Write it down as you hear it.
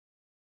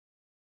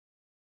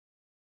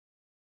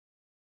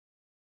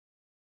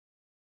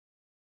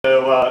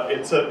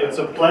it's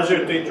a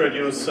pleasure to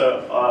introduce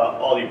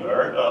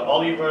Oliver.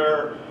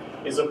 Oliver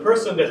is a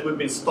person that we've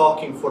been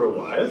stalking for a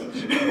while,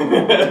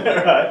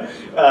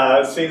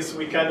 right? Since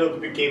we kind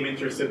of became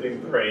interested in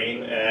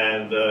brain,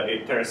 and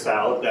it turns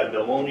out that the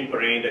only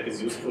brain that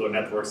is useful to a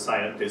network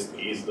scientist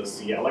is the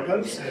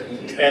C.elegans.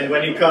 And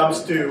when it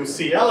comes to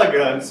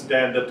C.elegans,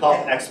 then the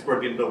top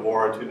expert in the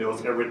world who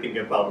knows everything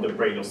about the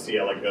brain of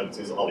C.elegans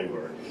is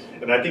Oliver.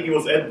 And I think it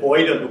was Ed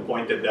Boyden who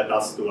pointed that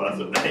us,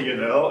 you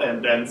know,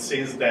 and then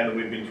since then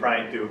we've been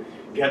trying to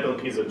get on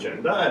his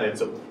agenda, and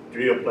it's a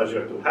real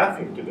pleasure to have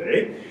him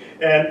today.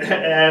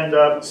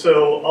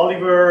 So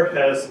Oliver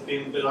has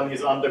done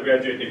his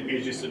undergraduate and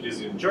PhD studies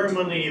in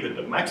Germany with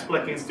the Max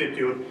Planck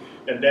Institute,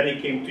 and then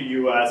he came to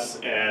US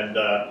and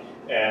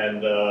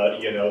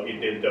you know, he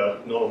did the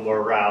normal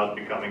route,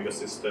 becoming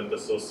assistant,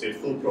 associate,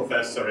 full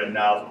professor, and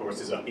now of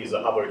course he's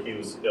a Hobert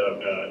Hughes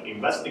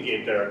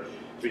investigator,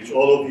 which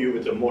all of you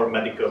with a more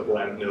medical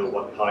blend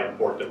know how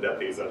important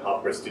that is and how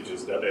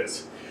prestigious that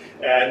is.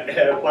 And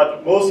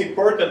but most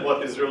important,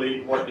 what he's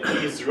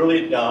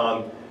really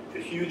done a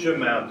huge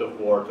amount of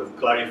work of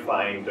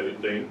clarifying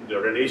the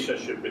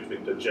relationship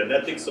between the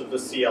genetics of the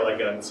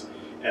C.elegans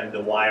and the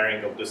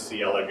wiring of the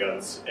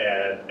C.elegans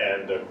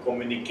and the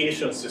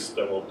communication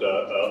system of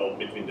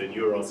between the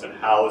neurons and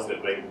how is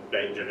that brain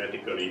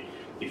genetically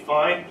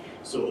defined.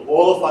 So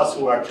all of us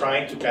who are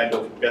trying to kind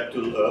of get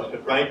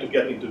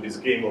into this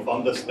game of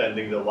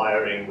understanding the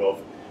wiring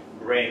of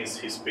brains,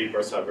 his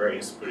papers are very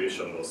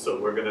inspirational. So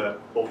we're going to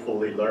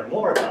hopefully learn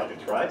more about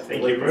it, right?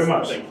 Thank you very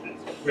much.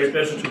 Great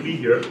pleasure to be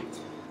here.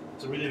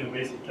 It's a really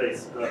amazing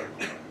place.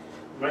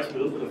 Reminds me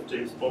a little bit of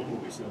James Bond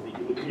movies. You know,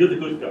 you're the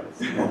good guys.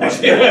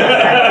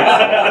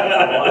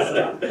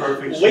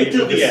 Perfect. Wait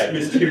till the end.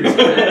 Mysterious.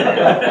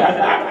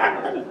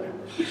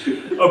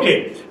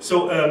 Okay,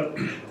 so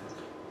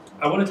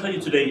I want to tell you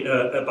today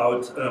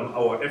about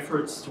our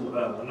efforts to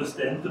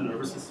understand the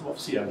nervous system of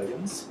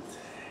C.elegans.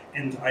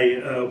 And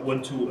I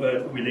want to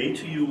relate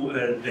to you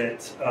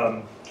that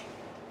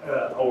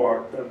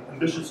our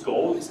ambitious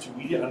goal is to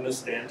really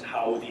understand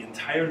how the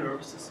entire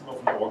nervous system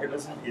of an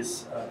organism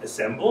is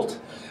assembled.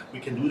 We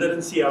can do that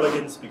in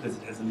C.elegans because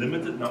it has a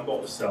limited number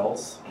of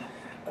cells.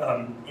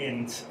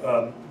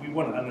 We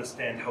want to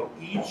understand how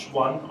each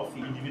one of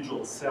the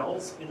individual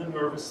cells in the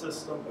nervous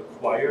system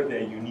acquire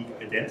their unique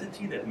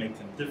identity that makes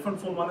them different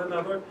from one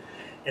another,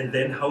 and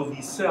then how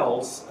these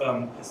cells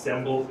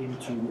assemble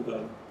into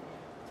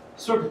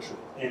circuitry.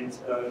 And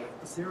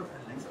is there a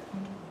laser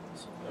pointer?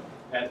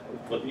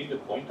 What do you need, a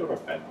pointer or a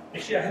pen?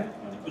 Actually, I have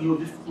it.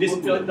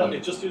 No,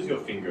 just use your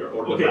finger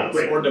or the okay, mouse.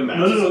 Great. Or the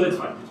mouse. No, that's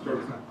fine. It's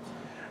perfect.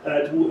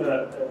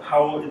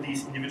 How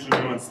these individual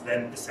neurons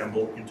then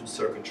assemble into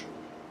circuitry.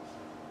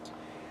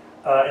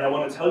 And I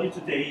want to tell you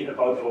today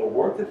about our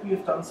work that we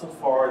have done so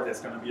far. There's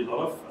going to be a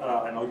lot of,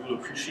 I know you'll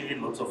appreciate,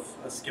 lots of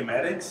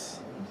schematics,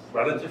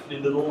 relatively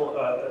little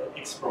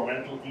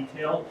experimental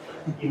detail,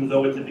 even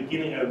though at the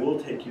beginning I will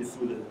take you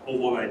through the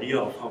overall idea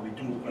of how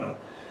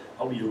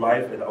we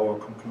arrive at our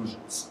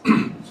conclusions.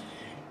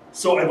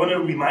 So I want to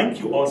remind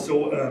you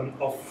also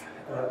of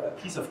a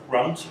piece of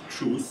ground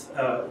truth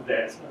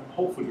that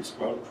hopefully is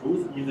ground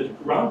truth. I mean, the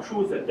ground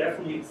truth that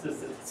definitely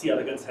exists that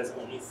C.elegans has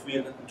only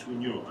 302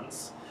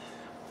 neurons.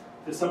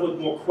 The somewhat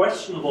more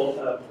questionable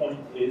point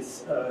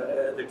is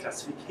the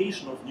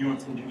classification of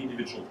neurons into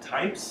individual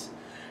types.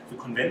 The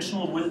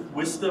conventional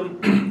wisdom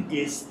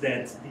is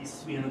that these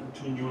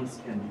 302 neurons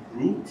can be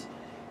grouped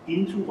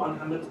into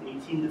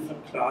 118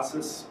 different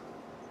classes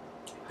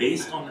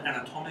based on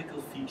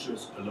anatomical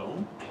features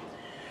alone.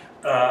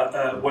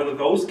 Whether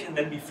those can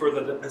then be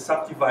further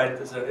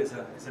subdivided is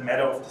a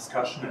matter of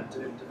discussion,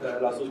 and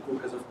Laszlo's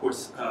group has, of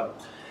course,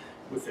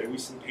 with their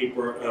recent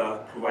paper,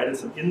 provided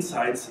some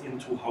insights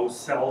into how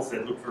cells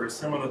that look very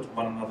similar to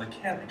one another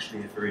can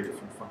actually have very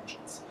different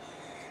functions.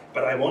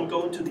 But I won't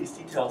go into these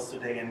details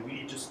today and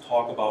really just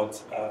talk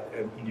about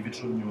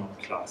individual neuron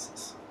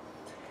classes.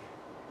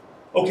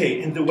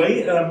 Okay, in the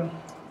way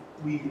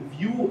we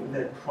view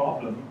that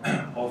problem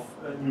of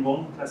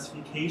neuronal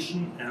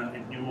classification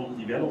and neuronal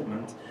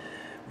development,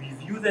 we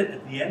view that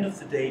at the end of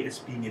the day as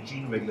being a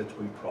gene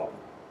regulatory problem.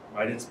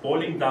 Right? It's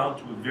boiling down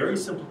to a very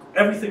simple,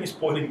 everything is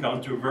boiling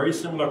down to a very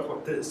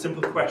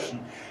simple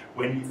question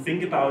when you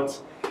think about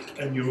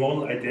a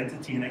neuronal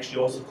identity and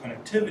actually also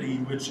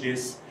connectivity, which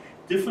is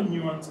different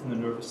neurons in the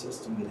nervous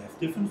system that have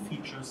different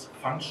features,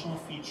 functional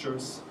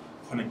features,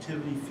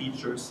 connectivity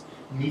features,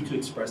 need to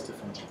express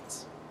different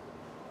genes.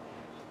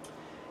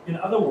 In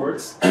other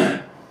words,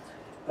 a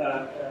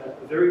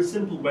very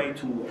simple way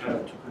to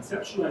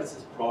conceptualize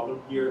this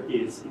problem here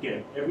is,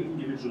 again, every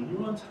individual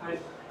neuron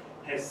type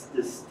has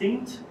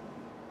distinct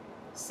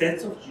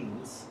sets of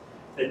genes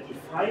that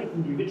define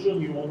individual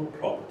neuronal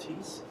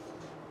properties,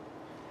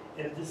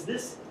 and it is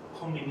this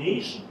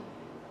combination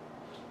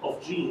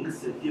of genes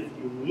that give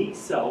unique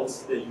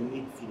cells their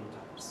unique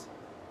phenotypes.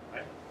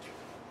 Right?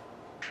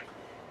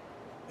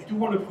 I do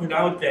want to point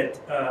out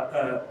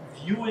that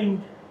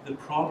viewing the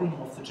problem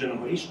of the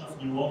generation of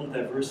neuronal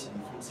diversity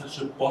from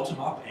such a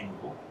bottom-up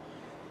angle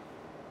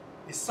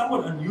is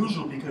somewhat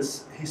unusual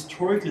because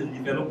historically the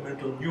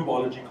developmental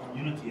neurology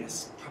community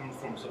has come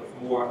from sort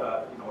of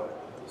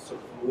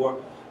more,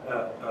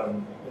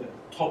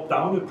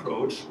 top-down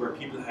approach where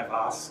people have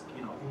asked,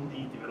 in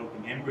the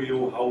developing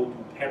embryo, how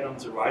do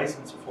patterns arise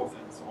and so forth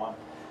and so on.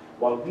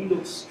 While we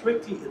look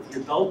strictly at the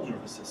adult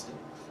nervous system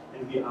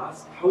and we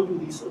ask, how do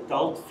these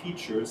adult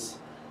features,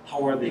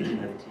 how are they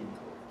genetically encoded?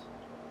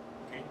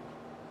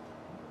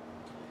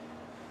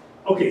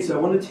 Okay, so I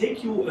want to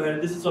take you,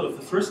 this is sort of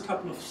the first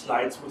couple of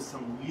slides with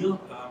some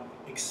real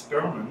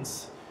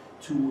experiments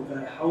to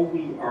how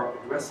we are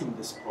addressing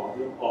this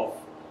problem of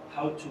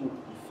how to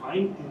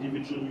define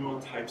individual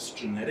neuron types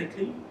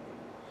genetically,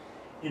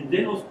 and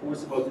then of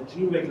course about the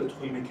gene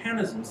regulatory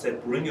mechanisms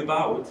that bring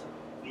about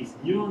these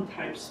neuron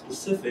type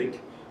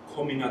specific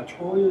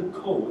combinatorial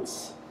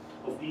codes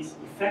of these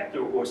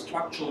effector or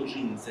structural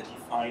genes that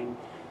define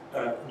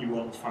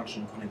neuronal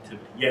function connectivity.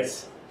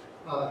 Yes?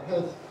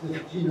 Has this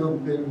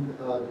genome been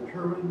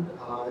determined?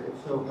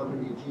 If so, how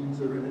many genes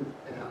are in it?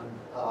 And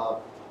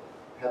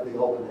have they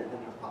all been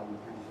identified with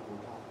reasonable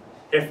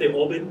confidence? Have they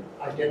all been?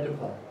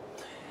 Identified.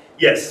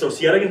 Yes, so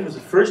C.elegans was the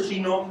first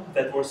genome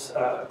that was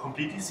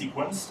completely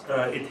sequenced.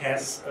 It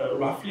has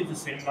roughly the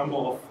same number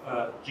of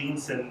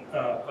genes than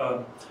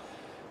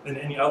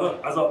any other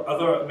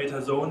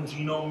metazoan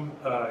genome.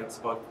 It's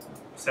about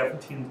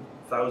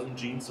 17,000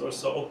 genes or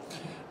so.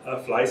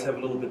 Flies have a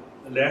little bit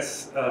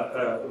less,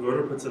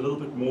 vertebrates a little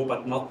bit more,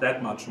 but not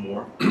that much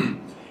more.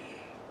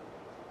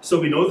 So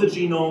we know the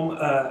genome,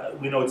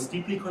 we know it's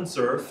deeply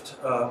conserved.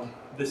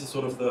 This is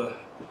sort of the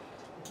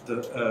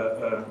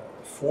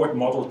Ford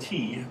Model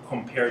T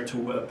compared to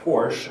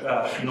Porsche.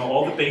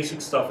 All the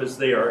basic stuff is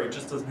there, it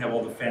just doesn't have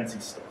all the fancy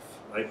stuff,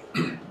 right?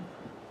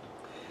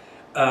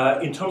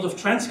 In terms of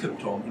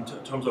transcriptome, in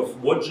terms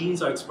of what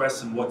genes are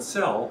expressed in what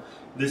cell,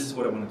 this is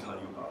what I want to tell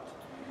you about.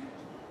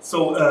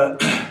 So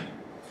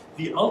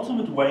the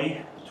ultimate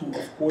way to,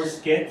 of course,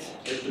 get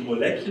at the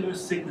molecular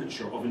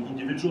signature of an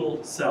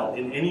individual cell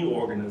in any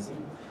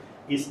organism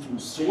is to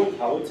sort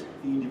out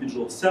the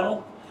individual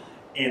cell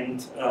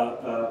and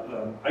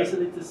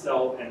isolate the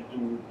cell and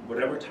do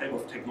whatever type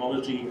of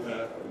technology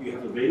you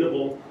have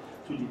available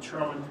to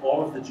determine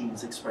all of the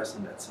genes expressed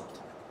in that cell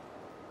type.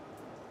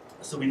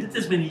 So we did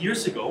this many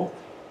years ago,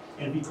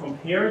 and we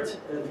compared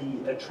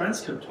the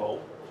transcriptome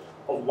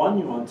of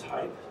one neuron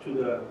type to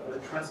the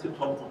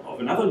transcriptome of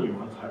another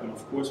neuron type, and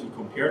of course we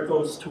compared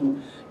those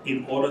two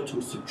in order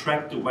to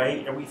subtract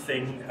away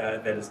everything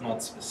that is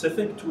not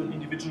specific to an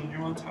individual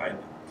neuron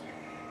type.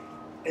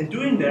 And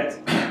doing that,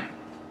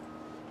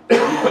 we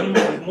came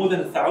up with more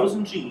than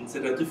 1,000 genes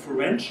that are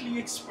differentially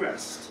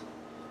expressed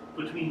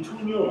between two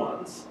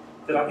neurons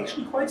that are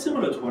actually quite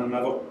similar to one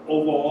another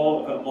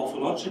overall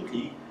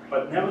morphologically,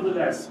 but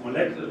nevertheless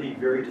molecularly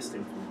very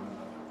distinct from one another.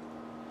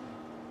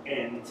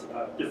 And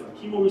different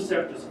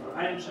chemoreceptors, different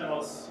ion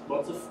channels,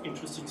 lots of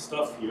interesting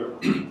stuff here.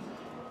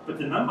 But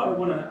the number I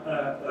want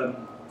to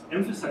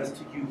emphasize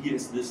to you here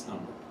is this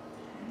number.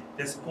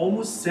 There's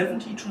almost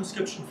 70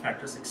 transcription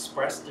factors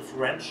expressed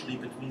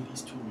differentially between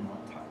these two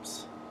neuron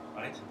types,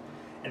 right?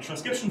 And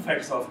transcription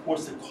factors are, of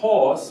course, the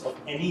cause of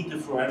any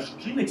differential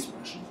gene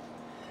expression.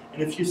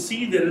 And if you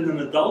see that in an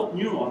adult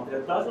neuron there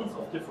are dozens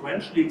of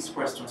differentially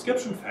expressed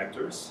transcription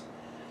factors,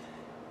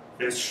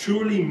 there's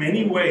surely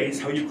many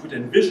ways how you could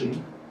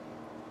envision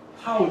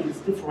how this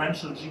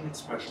differential gene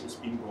expression is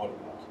being brought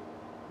about.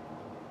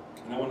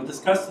 And I want to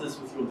discuss this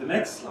with you on the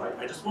next slide.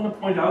 I just want to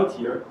point out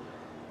here,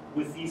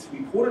 with these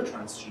reporter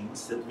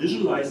transgenes that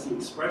visualize the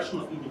expression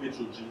of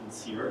individual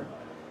genes here,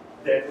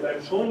 that what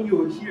I'm showing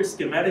you here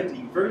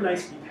schematically very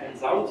nicely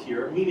pans out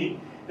here, meaning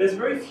there's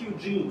very few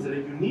genes that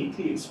are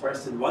uniquely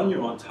expressed in one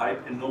neuron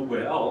type and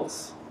nowhere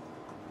else.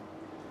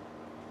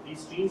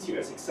 These genes here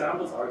as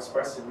examples are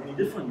expressed in many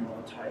different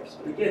neuron types,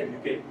 but again, you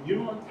get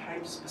neuron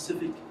type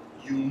specific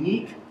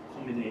unique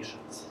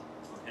combinations.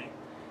 Okay?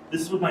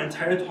 This is what my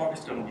entire talk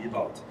is going to be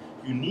about.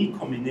 Unique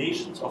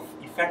combinations of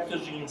effector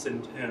genes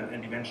and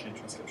eventually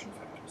transcription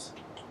factors.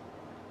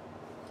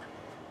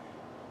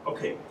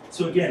 Okay,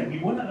 so again, we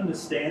want to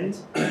understand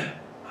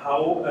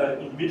how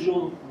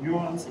individual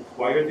neurons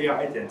acquire their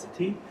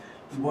identity.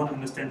 We want to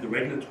understand the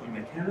regulatory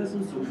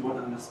mechanisms, so we want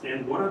to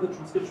understand what are the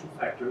transcription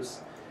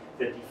factors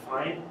that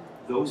define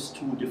those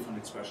two different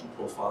expression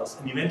profiles,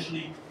 and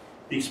eventually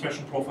the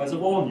expression profiles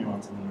of all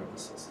neurons in the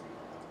nervous system.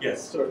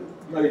 Yes? So,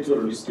 maybe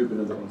totally stupid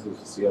in the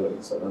concept of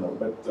C.elegans, I don't know,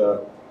 but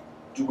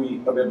do we,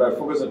 by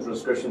focus on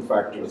transcription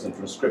factors and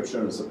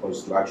transcription as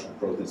opposed to actual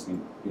proteins,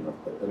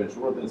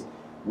 eventual proteins,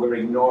 we're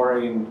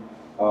ignoring,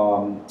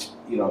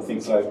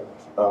 things like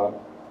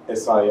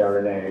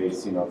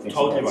siRNAs, things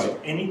totally like right.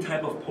 Any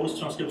type of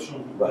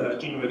post-transcriptional right.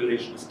 gene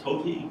regulation is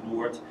totally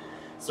ignored.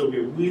 So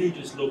we're really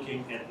just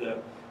looking at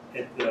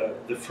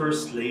the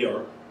first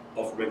layer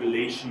of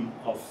regulation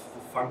of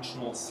the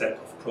functional set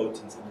of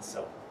proteins in the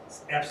cell.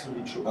 It's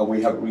absolutely true. And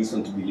we have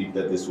reason to believe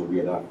that this will be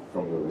enough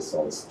from your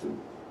results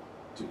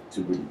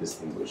to really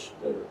distinguish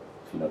their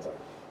phenotype.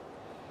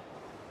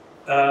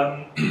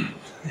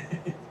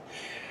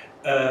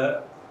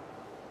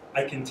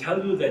 I can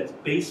tell you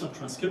that based on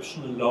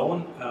transcription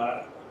alone,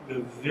 we're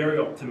very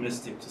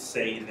optimistic to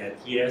say that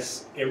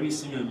yes, every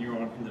single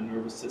neuron in the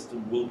nervous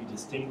system will be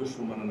distinguished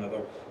from one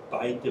another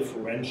by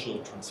differential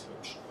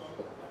transcription.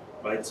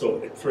 Right?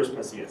 So at first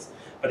pass, yes.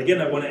 But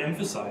again, I want to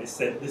emphasize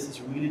that this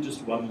is really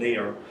just one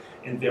layer,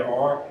 and there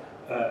are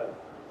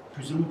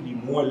presumably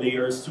more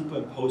layers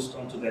superimposed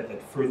onto that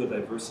that further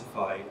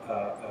diversify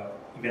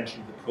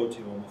eventually the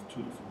proteome of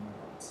two different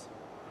neurons.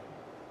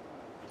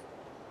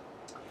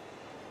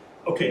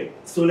 Okay,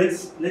 so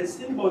let's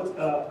think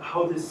about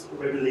how this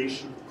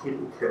regulation could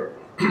occur.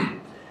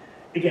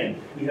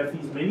 Again, we have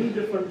these many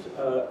different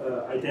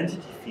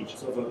identity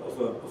features of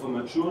a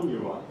mature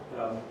neuron,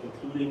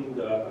 including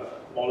the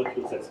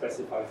molecules that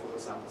specify, for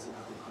example,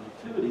 synaptic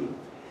connectivity.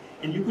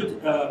 And you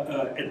could,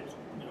 at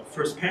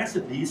first pass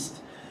at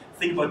least,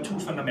 think about two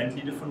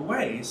fundamentally different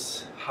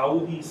ways how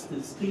these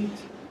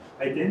distinct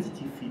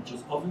identity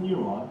features of a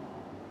neuron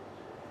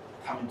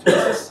come into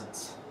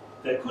existence.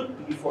 There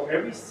could be, for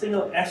every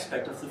single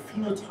aspect of the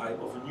phenotype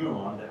of a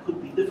neuron, there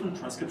could be different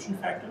transcription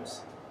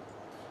factors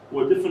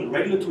or different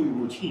regulatory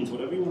routines,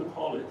 whatever you want to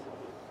call it,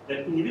 that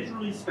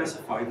individually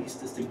specify these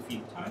distinct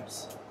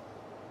phenotypes,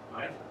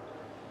 right?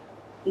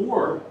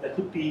 Or there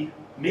could be,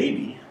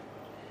 maybe,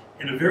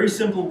 in a very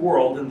simple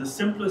world, in the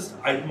simplest,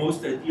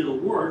 most ideal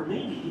world,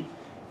 maybe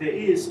there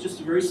is just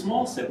a very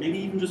small set, maybe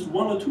even just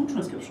one or two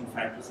transcription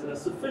factors that are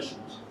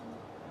sufficient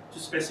to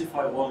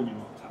specify all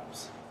neuron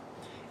types.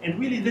 And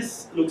really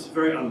this looks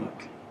very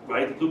unlikely,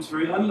 right? It looks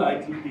very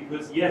unlikely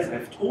because, yes,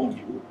 I've told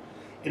you,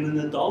 in an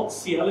adult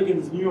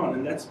C.elegans neuron,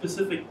 in that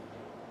specific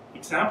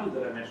example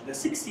that I mentioned, there's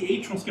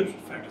 68 transcription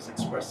factors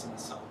expressed in the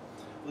cell.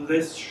 So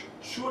there's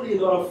surely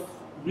a lot of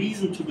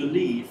reason to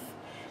believe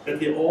that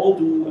they all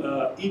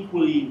do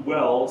equally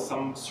well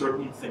some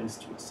certain things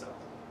to a cell,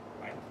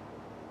 right?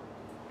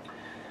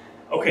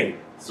 Okay,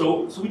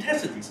 so we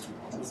tested these two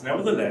models,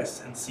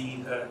 nevertheless, and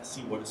see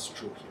what is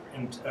true here.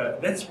 And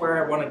that's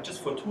where I want to,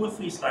 just for 2 or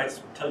 3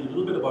 slides, tell you a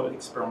little bit about the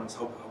experiments,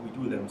 how we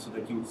do them, so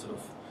that you sort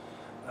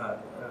of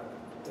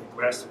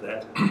grasp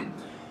that.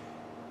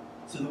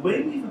 So the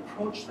way we've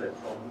approached that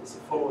problem is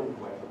the following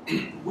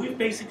way. We've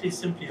basically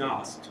simply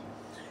asked,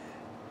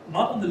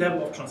 not on the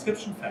level of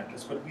transcription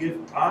factors, but we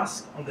have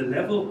asked on the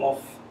level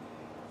of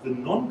the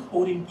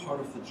non-coding part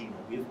of the genome.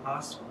 We have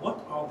asked,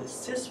 what are the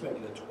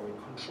cis-regulatory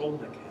control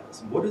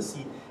mechanisms? What is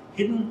the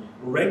hidden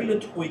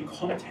regulatory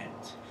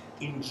content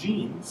in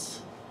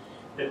genes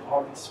that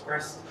are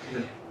expressed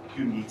in a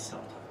unique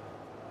cell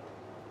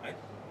type? Right?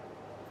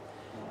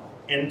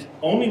 And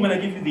only when I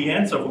give you the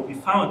answer of what we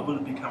found will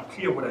it become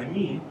clear what I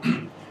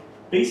mean.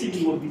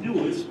 Basically what we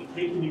do is we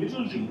take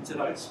individual genes that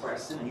are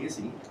expressed in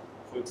ASE,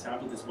 for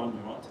example this one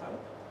neuron type,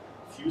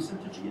 fuse them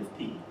to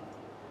GFP,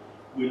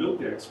 we look,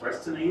 they're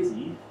expressed in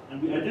ASE,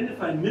 and we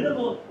identify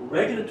minimal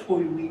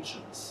regulatory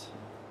regions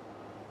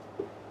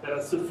that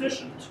are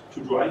sufficient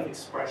to drive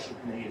expression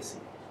in ASE.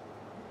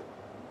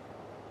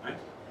 Right?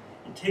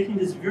 And taking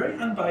this very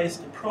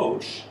unbiased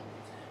approach,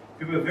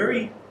 we were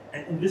very,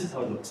 and this is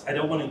how it looks. I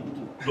don't want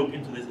to look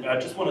into this. I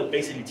just want to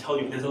basically tell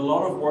you there's a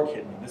lot of work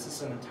hidden. This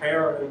is an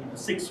entire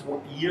 6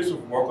 years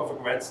of work of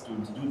a grad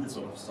student to do this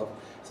sort of stuff.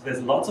 So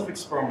there's lots of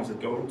experiments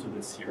that go into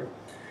this here.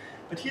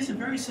 But here's a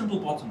very simple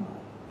bottom line.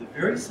 The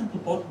very simple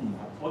bottom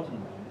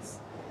line is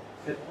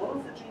that all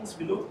of the genes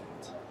we looked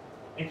at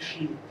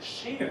actually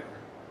share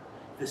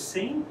the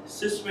same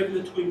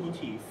cis-regulatory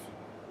motif.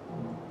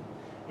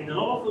 And in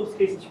all of those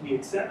cases we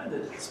examined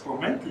it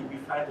experimentally, we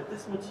find that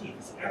this motif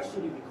is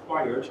absolutely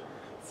required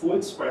for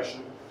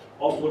expression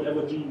of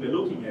whatever gene we're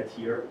looking at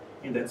here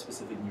in that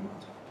specific neuron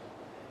type.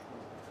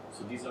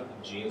 So these are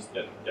the genes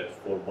that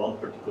for one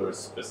particular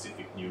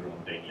specific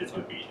neuron they need to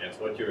be. And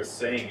what you're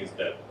saying is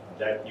that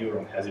that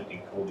neuron has it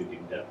encoded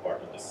in that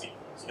part of the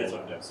sequence. All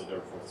of them. So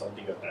therefore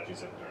something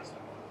attaches and turns them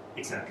on.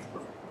 Exactly.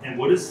 And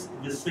what is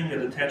this thing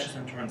that attaches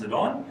and turns it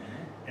on?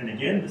 And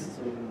again, this is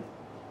sort of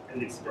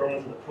an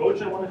experimental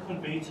approach I want to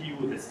convey to you.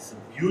 This is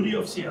the beauty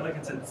of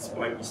C.elegans, and this is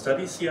why we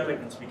study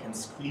C.elegans. We can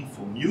screen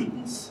for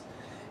mutants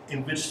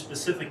in which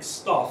specific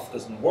stuff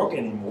doesn't work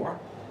anymore.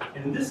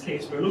 And in this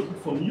case, we're looking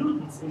for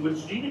mutants in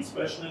which gene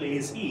expression in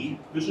ASE,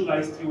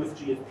 visualized here with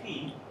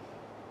GFP,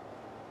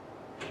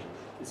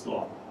 is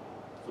gone.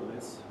 So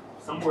there's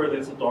somewhere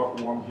there's a dark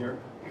worm here.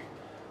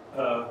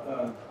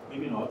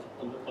 Maybe not.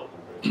 On the top.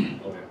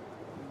 Okay.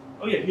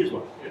 Oh yeah, here's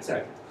one.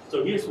 Exactly.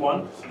 So here's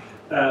one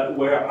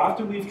where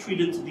after we've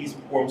treated these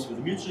worms with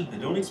mutations, they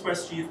don't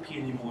express GFP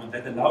anymore, and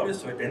that allowed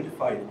us to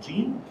identify a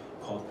gene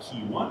called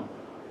Key1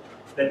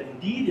 that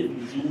indeed, if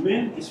you zoom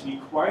in, is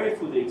required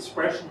for the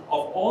expression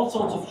of all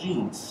sorts of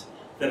genes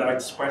that are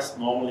expressed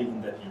normally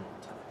in that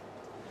neuron type.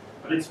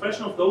 But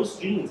expression of those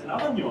genes in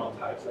other neuron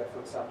types, like for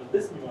example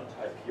this neuron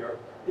type here,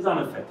 is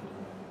unaffected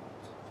in that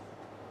neuron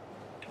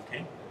type.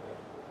 Okay?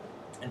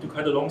 And to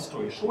cut a long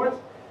story short,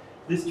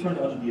 this turned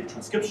out to be a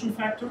transcription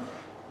factor,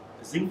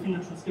 a zinc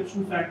finger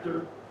transcription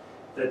factor,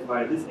 that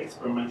by this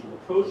experimental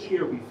approach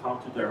here we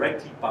found to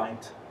directly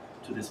bind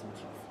to this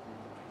motif.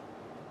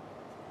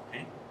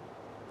 Okay?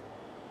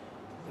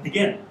 And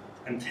again,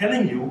 I'm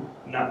telling you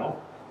now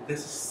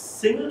there's a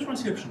single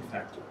transcription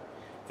factor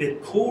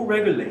that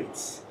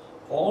co-regulates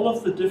all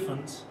of the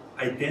different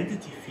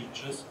identity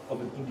features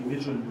of an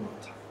individual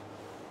neuron type.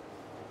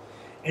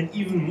 And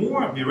even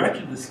more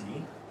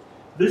miraculously,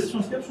 this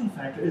transcription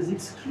factor is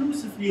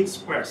exclusively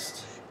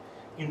expressed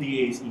in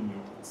the ASE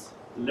neurons,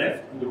 the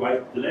left and the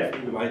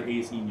right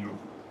ASE neuron.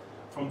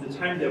 From the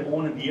time they're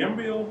born in the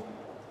embryo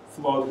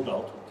throughout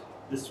adulthood,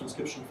 this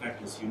transcription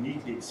factor is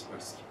uniquely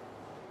expressed.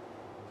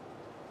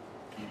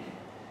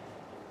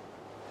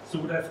 So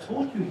what I've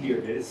told you here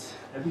is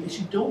that we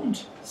actually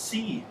don't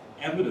see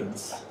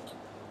evidence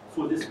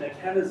for this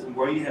mechanism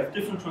where you have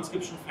different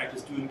transcription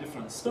factors doing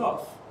different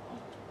stuff,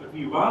 but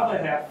we rather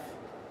have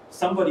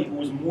somebody who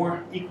is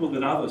more equal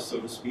than others, so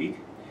to speak,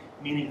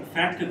 meaning a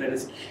factor that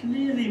is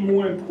clearly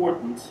more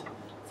important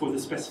for the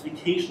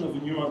specification of a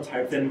neuron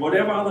type than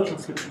whatever other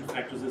transcription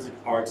factors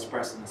are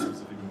expressed in a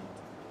specific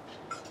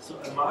neuron type. So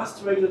a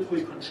master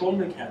regulatory control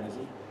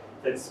mechanism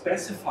that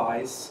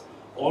specifies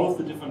all of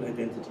the different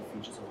identity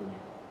features of a neuron.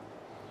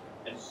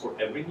 And for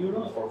every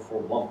neuron or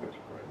for one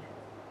particular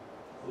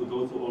neuron? We'll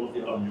go through all of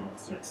the other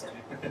neurons next.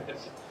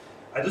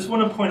 I just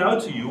want to point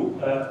out to you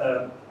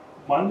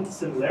one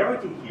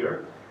similarity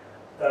here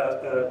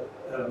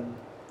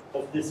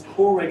of this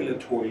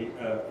co-regulatory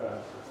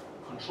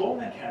control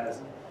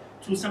mechanism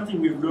to something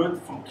we've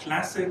learned from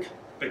classic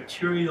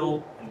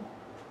bacterial and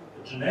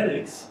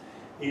genetics,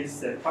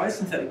 is that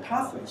biosynthetic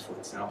pathways, for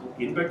example,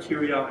 in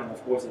bacteria and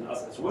of course in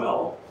us as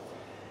well,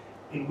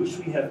 in which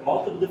we have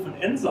multiple different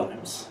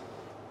enzymes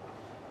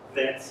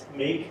that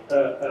make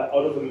out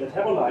of a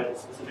metabolite a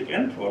specific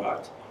end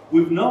product,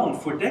 we've known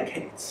for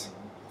decades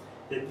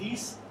that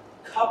these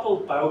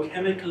coupled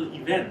biochemical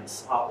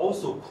events are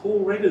also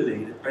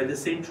co-regulated by the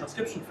same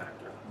transcription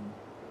factor.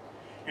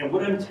 And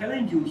what I'm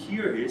telling you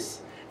here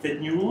is that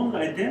neuronal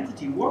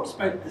identity works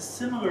by a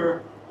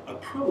similar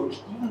approach,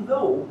 even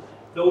though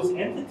those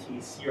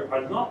entities here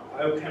are not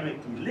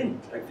biochemically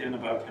linked, like they're in a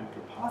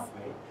biochemical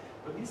pathway,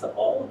 but these are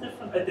all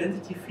different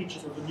identity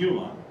features of a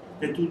neuron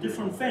that do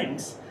different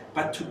things,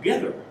 but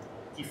together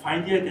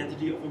define the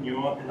identity of a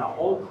neuron and are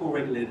all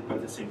co-regulated by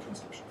the same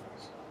transcription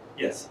factor.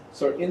 Yes?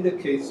 So in the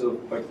case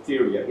of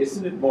bacteria,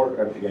 isn't it more,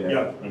 again,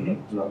 yeah.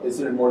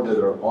 Isn't it more that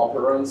there are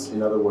operands?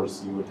 In other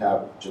words, you would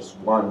have just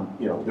one,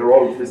 they're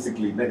all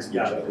physically next to each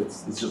other.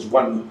 It's just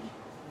one.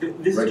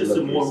 This is just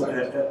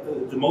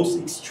the most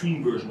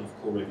extreme version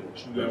of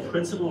co-regulation. You're in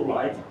principle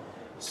right.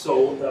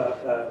 So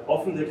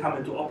often they come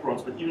into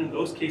operands, but even in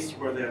those cases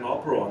where they're in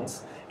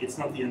operands, it's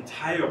not the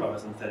entire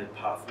biosynthetic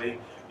pathway.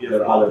 You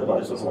have other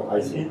parts as well.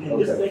 This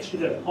is actually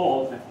they're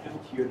called, I have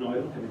it here, no I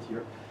don't have it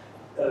here,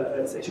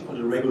 it's actually called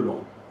a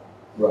regulon.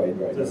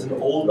 Right. That's an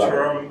old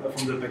term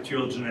from the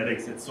bacterial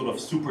genetics that's sort of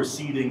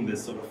superseding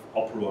this sort of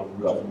operon.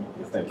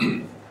 Right. Thank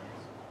you.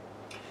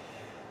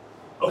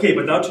 Okay,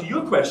 but now to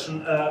your question,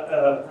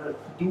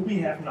 do we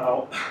have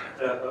now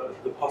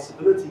the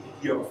possibility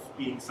here of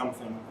being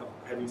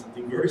having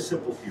something very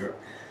simple here?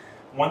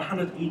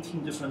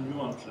 118 different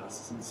neuron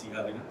classes in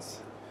C.elegans,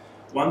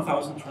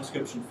 1,000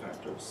 transcription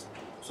factors.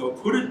 So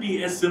could it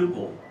be as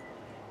simple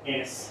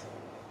as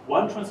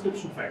one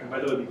transcription factor? By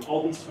the way, we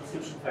call these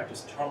transcription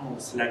factors terminal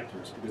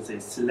selectors because they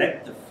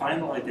select the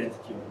final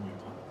identity of a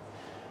neuron.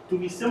 Do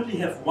we simply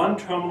have one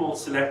terminal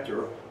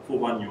selector for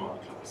one neuron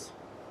class?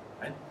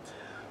 Right?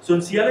 So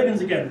in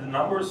C.elegans, again, the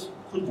numbers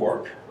could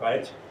work,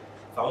 right?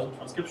 1,000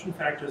 transcription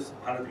factors,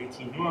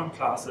 118 neuron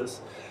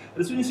classes.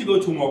 But as soon as you go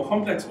to more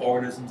complex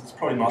organisms, it's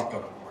probably not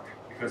going to work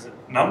because the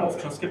number of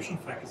transcription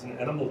factors in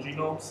animal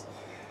genomes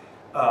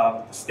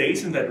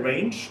stays in that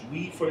range.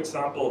 We, for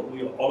example,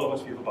 all of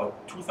us, we have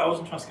about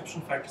 2,000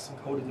 transcription factors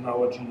encoded in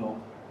our genome.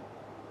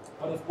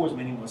 But of course,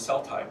 many more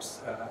cell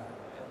types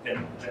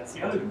than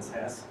C.elegans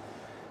has.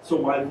 So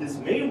while this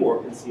may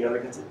work in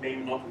C.elegans, it may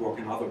not work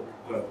in other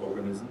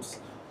organisms.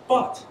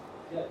 But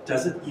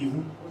does it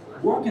even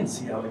work in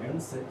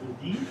C.elegans that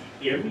indeed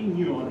every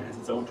neuron has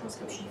its own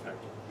transcription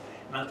factor?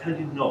 And I'll tell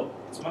you no.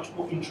 It's much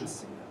more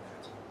interesting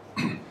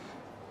than that.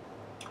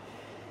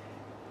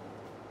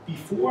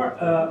 Before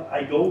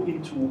I go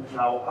into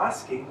now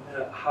asking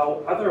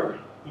how other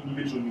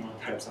individual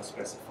neuron types are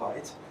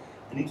specified,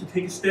 I need to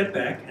take a step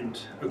back and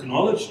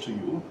acknowledge to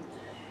you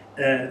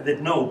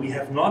that no, we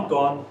have not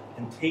gone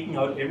and taken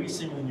out every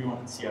single neuron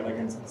in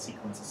C.elegans and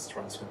sequenced its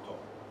transcriptome.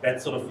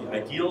 That's sort of the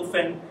ideal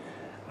thing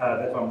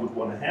that one would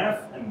want to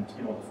have, and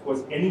of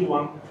course,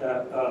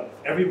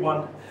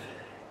 everyone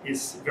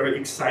is very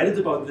excited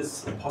about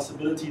this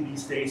possibility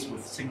these days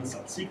with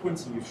single-cell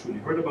sequencing. You've surely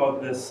heard about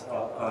this.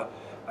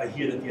 I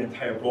hear that the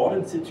entire Broad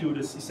Institute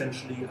is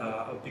essentially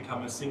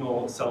become a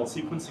single-cell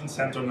sequencing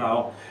center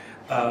now,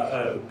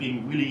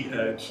 being really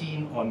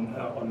keen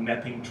on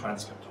mapping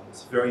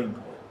transcriptomes. Very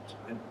important.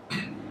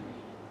 Right?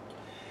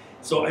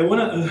 So I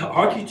want to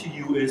argue to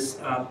you is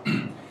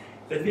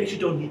that we actually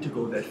don't need to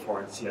go that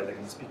far in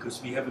C.elegans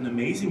because we have an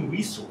amazing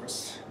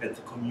resource that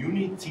the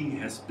community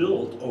has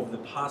built over the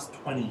past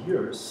 20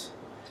 years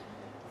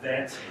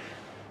that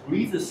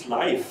breathes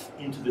life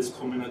into this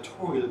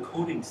combinatorial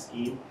coding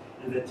scheme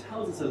and that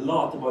tells us a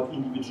lot about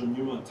individual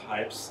neuron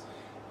types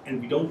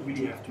and we don't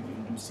really have to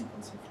even do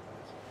sequencing for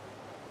that.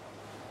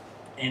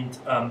 And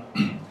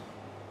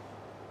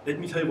let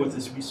me tell you what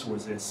this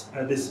resource is.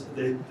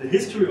 The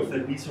history of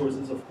that resource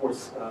is, of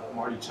course,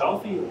 Marty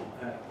Chalfie,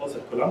 also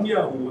at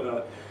Columbia,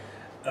 who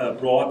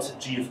brought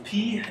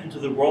GFP into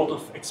the world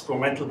of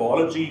experimental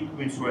biology,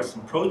 green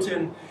fluorescent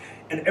protein.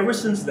 And ever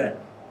since then,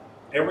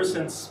 ever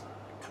since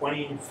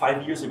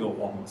 25 years ago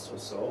almost or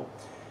so,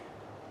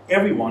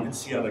 everyone in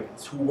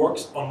C.elegans who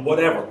works on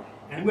whatever,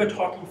 and we're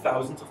talking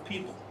thousands of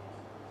people,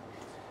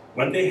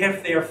 when they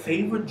have their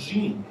favorite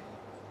gene,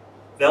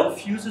 they'll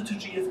fuse it to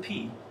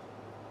GFP,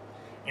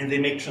 and they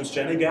make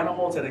transgenic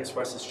animals that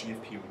expresses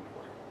GFP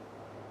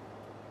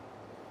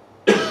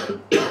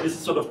reporter. This is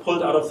sort of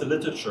pulled out of the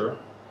literature.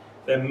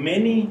 There are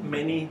many,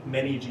 many,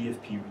 many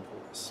GFP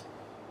reporters.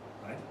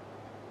 Right?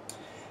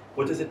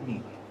 What does it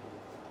mean?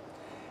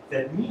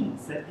 That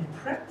means that in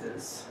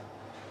practice,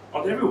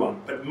 not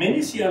everyone, but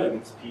many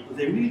C.elegans people,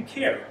 they really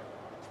care.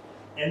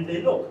 And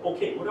they look,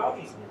 okay, what are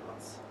these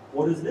neurons?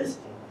 What is this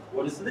neuron?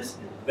 What is this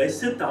neuron? They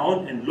sit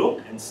down and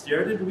look and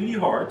stare at it really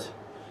hard,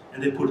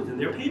 and they put it in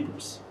their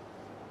papers.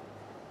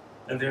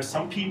 And there are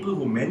some people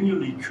who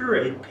manually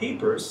curate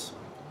papers,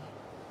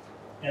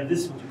 and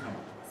this is what you come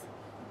up with.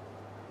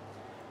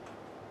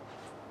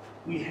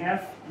 We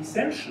have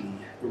essentially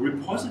a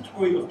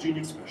repository of gene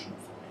expression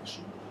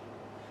information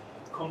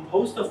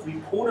composed of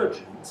reporter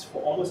genes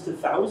for almost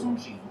 1,000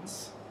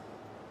 genes.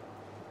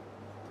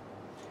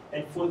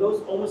 And for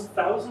those almost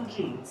 1,000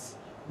 genes,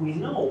 we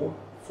know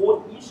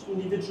for each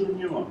individual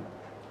neuron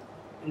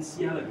in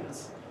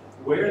C.elegans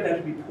where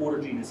that reporter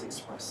gene is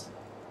expressed.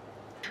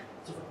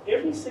 So for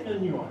every single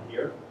neuron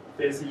here,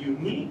 there's a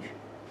unique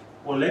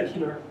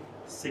molecular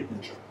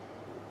signature.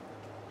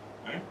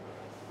 Right?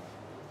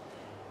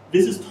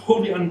 This is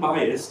totally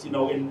unbiased, you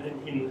know,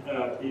 in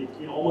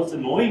almost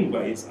annoying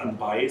ways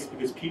unbiased,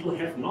 because people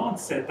have not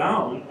sat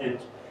down and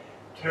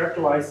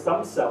characterized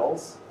some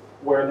cells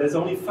where there's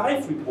only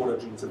 5 reporter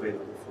genes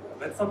available for them.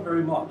 That's not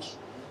very much.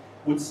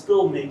 Would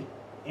still make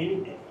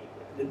any,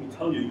 let me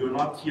tell you, you're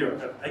not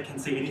here. I can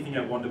say anything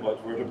I want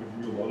about vertebrate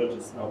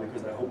neurologists now,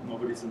 because I hope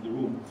nobody's in the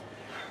room.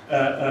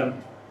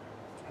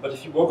 But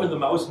if you work on the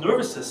mouse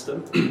nervous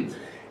system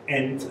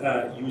and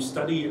you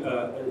study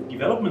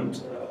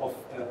development of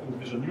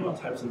individual neuron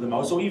types in the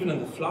mouse, or even in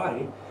the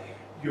fly,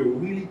 you're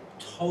really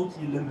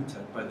totally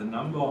limited by the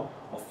number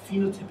of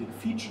phenotypic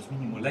features,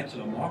 meaning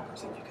molecular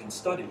markers that you can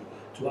study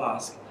to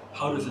ask,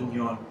 how does a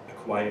neuron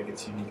acquire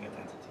its unique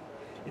identity?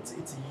 It's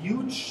a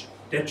huge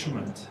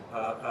detriment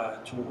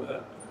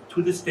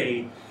to this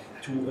day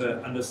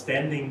to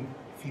understanding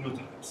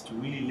phenotypes, to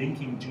really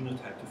linking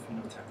genotype to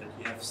phenotype, that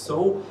you have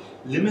so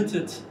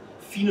limited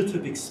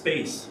phenotypic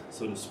space,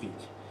 so to speak,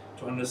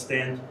 to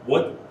understand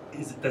what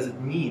does it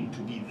mean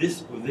to be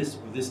this or this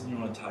or this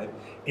neuron type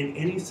in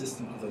any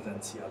system other than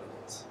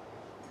C.elegans.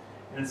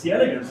 And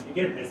C.elegans,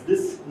 again, as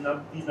these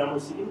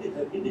numbers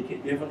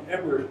indicate, we have on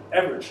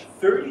average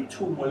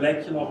 32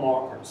 molecular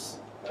markers,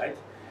 right,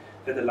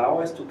 that allow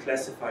us to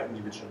classify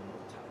individual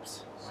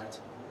neurotypes, right?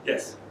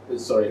 Yes?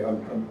 Sorry,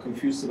 I'm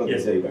confused about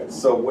Yes. the data.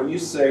 So when you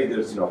say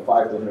there's 5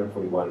 to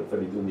 141 and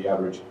 32 in the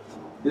average,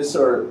 these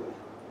are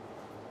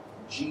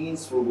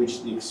genes for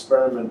which the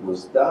experiment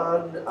was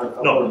done,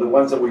 No. or the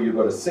ones that where you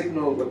got a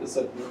signal, what does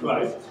that mean?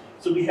 Right.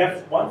 So we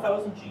have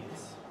 1,000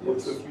 genes which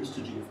Yes. were fused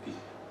to GFP.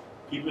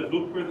 People have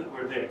looked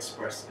where they're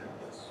expressed in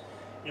this.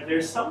 And there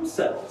are some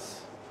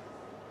cells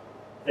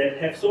that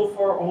have so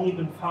far only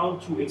been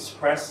found to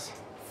express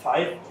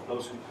 5 of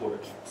those reporter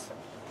genes.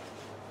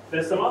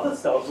 There's some other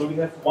cells where we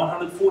have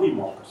 140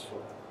 markers for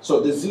them.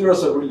 So the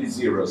zeros are really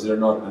zeros, they're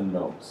not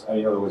unknowns.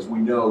 In other words, we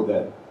know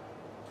that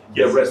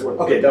the Yes. rest were,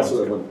 okay, that's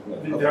what I want. Yeah,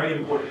 okay. Very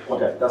important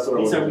point. Okay, that's what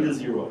I These want. are real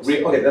zeros.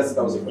 Okay,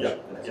 that was the question.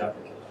 Yeah.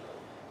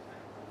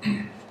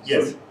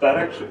 Yes.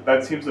 So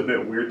that seems a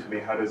bit weird to me.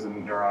 How does a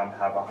neuron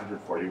have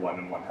 141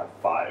 and one have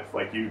 5?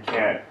 Like you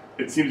can't.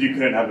 It seems you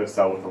couldn't have a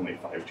cell with only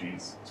 5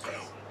 genes.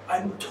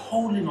 I'm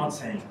totally not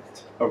saying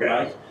that. Okay.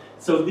 Right?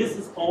 So this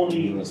is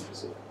only Neuron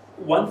specific.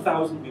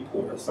 1,000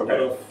 reporters Okay.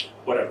 out of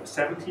whatever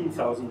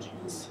 17,000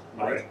 genes,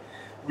 right? Right.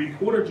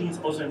 Reporter genes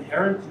also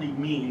inherently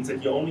means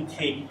that you only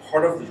take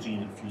part of the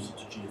gene and fuse it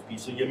to GFP,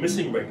 so you're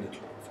missing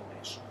regulatory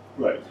information.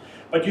 Right.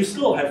 But you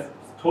still have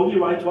totally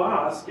right to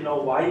ask,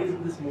 why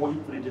isn't this more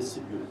equally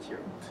distributed here?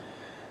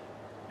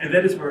 And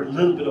that is where a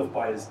little bit of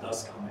bias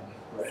does come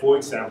in. Right. For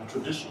example,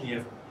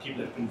 traditionally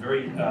people have been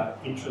very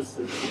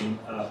interested in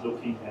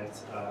looking at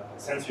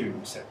sensory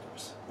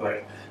receptors.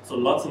 Right. So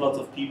lots and lots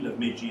of people have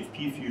made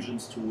GFP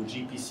fusions to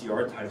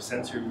GPCR type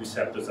sensory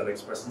receptors that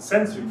express in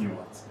sensory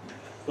neurons.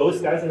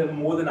 Those guys that have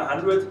more than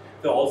 100,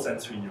 they're all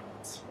sensory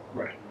neurons.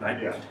 Right.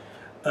 Right? Yeah.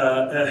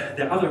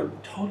 There are other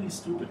totally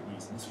stupid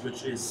reasons,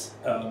 which is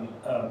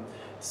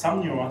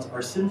some neurons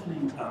are simply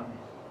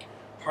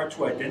hard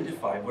to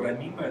identify. What I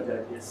mean by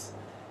that is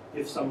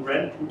if some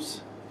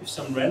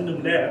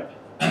random lab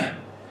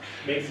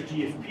makes a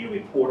GFP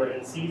reporter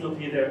and sees,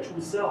 okay, there are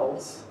 2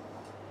 cells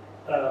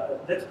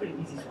That's pretty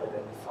easy to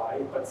identify,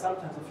 but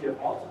sometimes if you have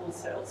multiple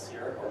cells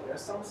here, or there are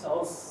some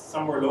cells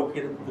somewhere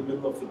located in the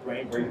middle of the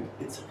brain where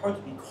it's hard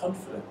to be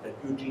confident that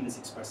your gene is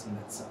expressed in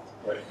that cell.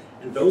 Right.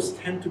 And those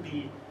tend to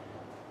be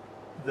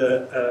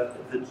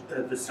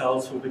the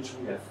cells for which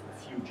we have a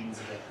few genes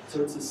in there.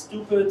 So it's a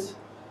stupid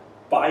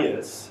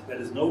bias that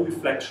is no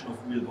reflection of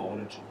real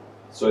biology.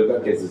 So in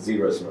that case, the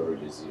zero is not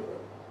really zero.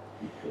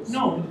 Because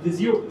No, the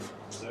zero.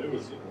 Zero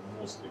is zero,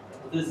 mostly.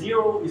 The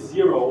zero is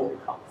zero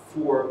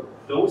for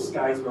those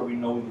guys where we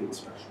know the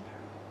expression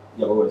pattern.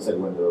 yeah, but when I said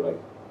when they're like.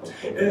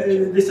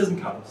 This doesn't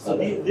count. So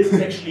this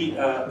is actually,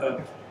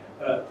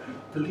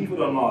 believe it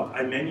or not,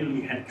 I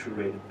manually hand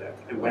curated that.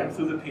 I went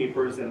through the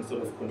papers and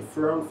sort of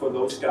confirmed for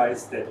those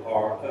guys that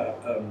are,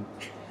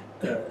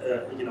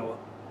 you know,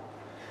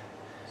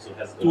 So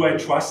has do I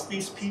trust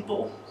these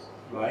people,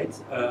 right,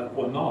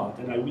 or not?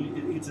 And I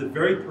really, it's a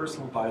very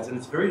personal bias, and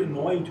it's very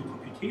annoying to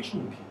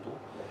computational people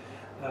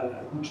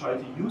who try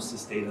to use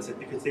this data set,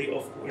 because they,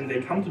 when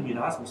they come to me and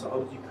ask me, so how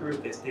did you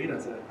curate this data? I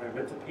said, I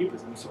read the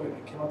papers. I'm sorry,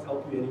 I cannot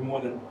help you any more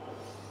than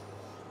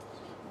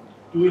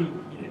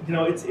doing, you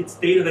know, it's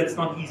data that's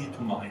not easy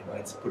to mine, right?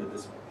 Let's put it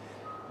this way.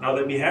 Now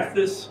that we have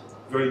this,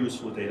 very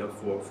useful data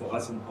for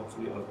us and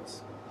hopefully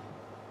others.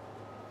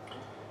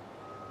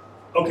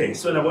 Okay,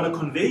 so what I want to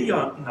convey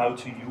now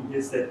to you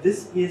is that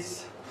this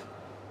is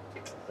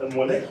a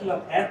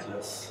molecular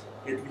atlas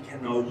that we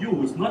can now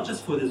use, not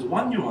just for this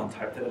one neuron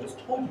type that I just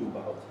told you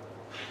about,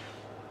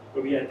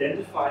 where we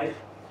identify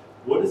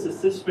what is the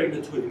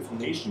cis-regulatory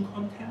information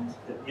content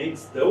that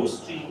makes those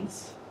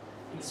genes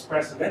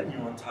express in that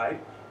neuron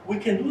type. We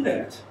can do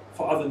that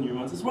for other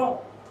neurons as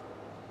well.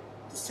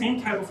 The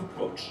same type of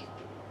approach.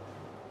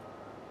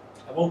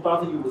 I won't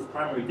bother you with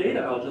primary data,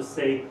 I'll just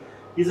say,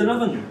 here's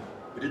another neuron.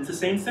 We did the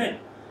same thing.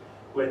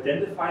 We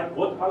identified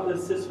what are the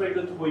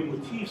cis-regulatory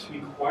motifs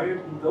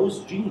required in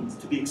those genes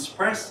to be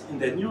expressed in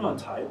that neuron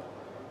type.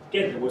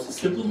 Again, there was a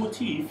simple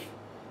motif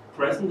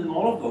present in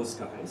all of those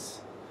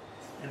guys.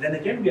 And then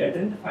again, we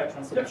identified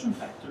transcription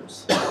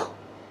factors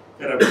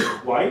that are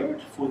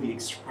required for the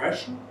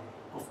expression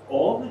of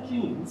all the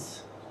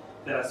genes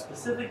that are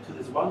specific to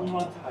this one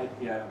neuron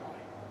type, AIY.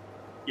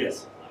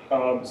 Yes?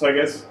 So I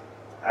guess,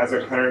 as a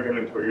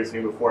counterargument to what you were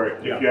saying before,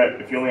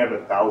 if you only have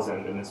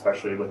 1,000, and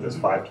especially with this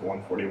 5 to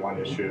 141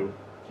 issue,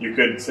 you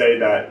could say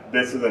that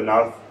this is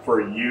enough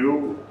for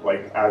you,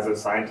 like as a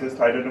scientist,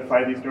 to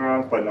identify these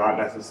neurons, but not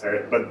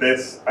necessarily. But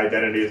this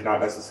identity is not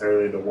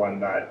necessarily the one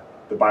that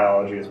the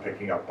biology is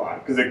picking up on,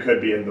 because it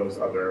could be in those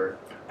other.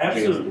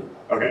 Absolutely. Genes.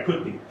 Okay. It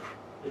could be.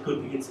 It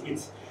could be.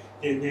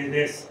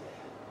 There's.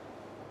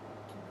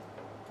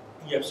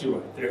 You're absolutely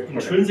right. There are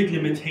intrinsic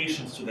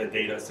limitations to that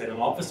data set, and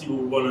obviously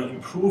we want to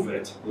improve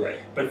it. Right.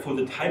 But for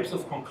the types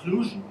of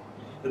conclusion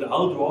that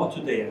I'll draw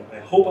today, I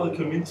hope I'll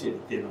convince you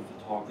at the end of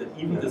the talk that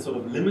even this sort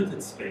of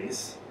limited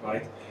space,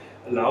 right,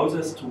 allows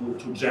us to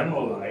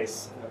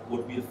generalize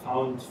what we have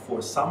found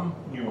for some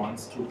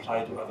neurons to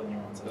apply to other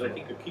neurons. But I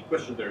think a key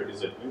question there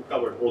is that you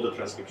covered all the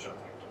transcription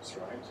factors,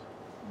 right?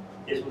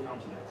 Yes, we'll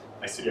come to that.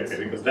 I see. Yes.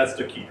 Okay, because that's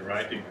the key,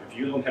 right? If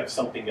you don't have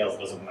something else,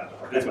 doesn't matter.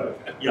 That's right.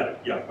 Yeah.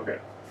 Okay.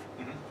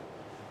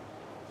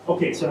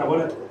 Okay, so I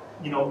want to,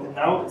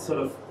 now sort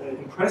of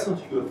impress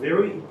on you a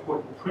very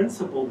important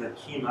principle that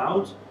came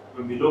out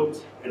when we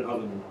looked at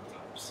other neuron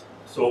types.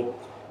 So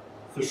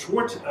the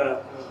short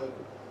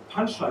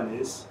punchline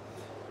is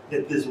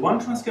that this one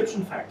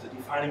transcription factor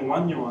defining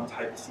one neuron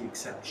type is the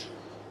exception.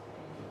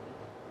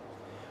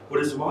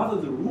 What is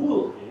rather the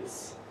rule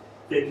is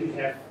that we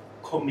have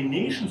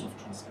combinations of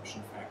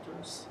transcription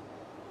factors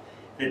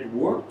that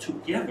work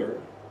together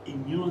in a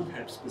neuron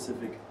type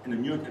specific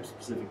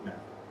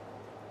manner.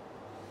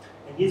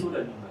 And here's what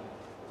I mean by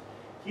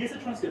that. Here's a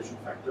transcription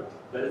factor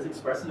that is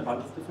expressed in a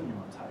bunch of different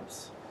neuron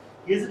types.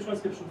 Here's a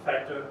transcription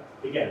factor,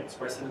 again,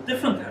 expressed in a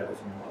different type of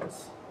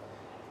neurons.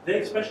 Their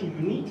expression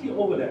uniquely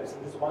overlaps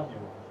in this one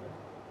neuron.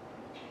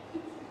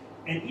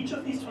 And each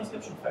of these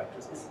transcription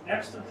factors is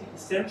absolutely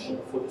essential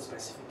for the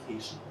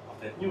specification of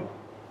that neuron.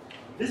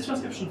 This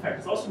transcription factor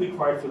is also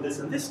required for this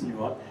and this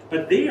neuron,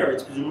 but there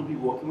it's presumably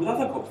working with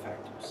other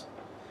cofactors.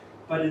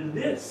 But in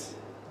this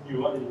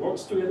neuron, it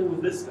works together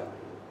with this guy.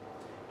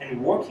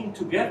 And working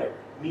together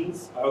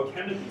means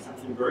biochemically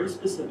something very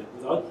specific.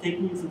 Without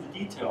taking you through the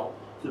detail,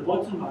 the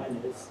bottom line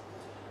is,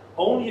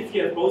 only if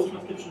you have both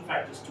transcription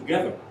factors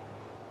together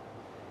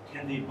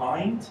can they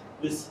bind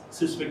this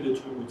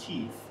cis-regulatory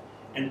motif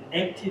and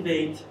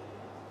activate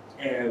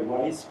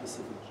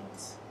Y-specific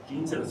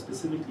genes that are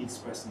specifically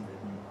expressed in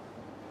that neuron.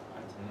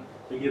 Right?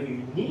 So you have a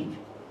unique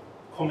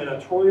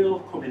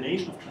combinatorial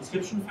combination of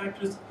transcription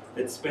factors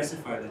that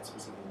specify that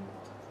specific neuron.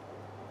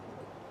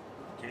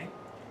 Okay?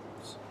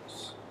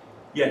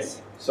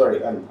 Yes?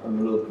 Sorry, I'm a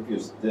little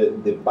confused.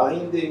 The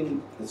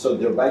binding, so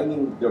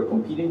they're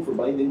competing for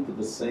binding to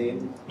the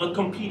same. Not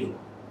competing.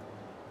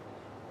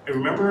 I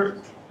remember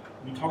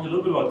we talked a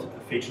little bit about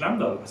phage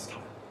lambda last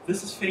time.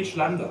 This is phage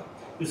lambda.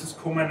 This is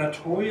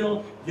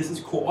combinatorial, this is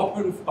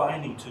cooperative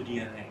binding to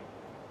DNA.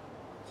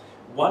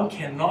 One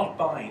cannot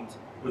bind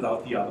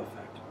without the other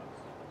factor.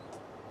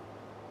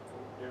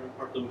 They're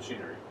part of the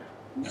machinery.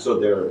 So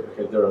they're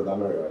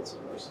heterodimerites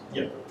or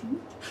something. Yeah.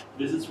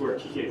 This is where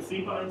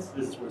TK3 binds,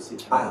 this is where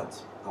C2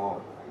 binds.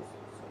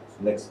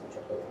 Next to each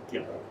other.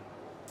 Yeah.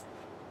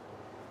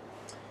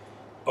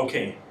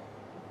 Okay.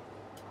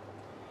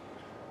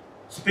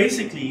 So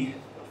basically,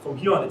 from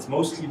here on, it's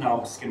mostly now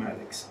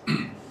schematics.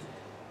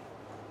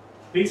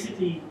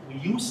 Basically, we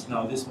use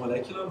now this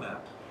molecular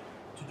map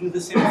to do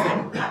the same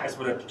thing as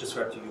what I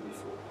described to you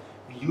before.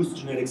 We use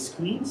genetic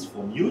screens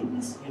for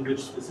mutants in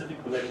which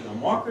specific molecular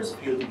markers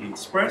fail to be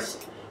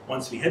expressed.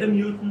 Once we had a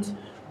mutant,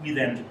 we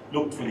then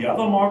looked for the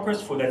other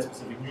markers for that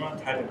specific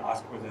neuron type and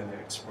asked whether they're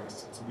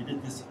expressed. So we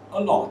did this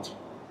a lot.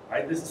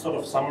 Right? This is sort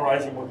of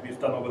summarizing what we've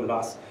done over the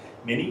last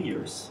many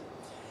years.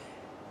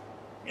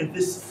 And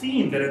this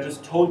theme that I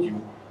just told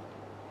you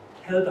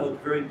held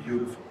out very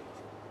beautifully.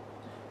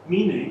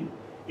 Meaning,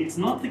 it's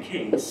not the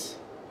case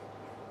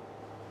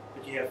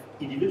that you have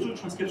individual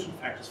transcription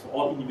factors for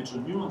all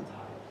individual neuron types,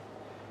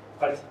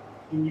 but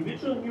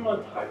individual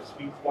neuron types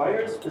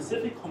require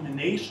specific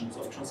combinations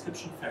of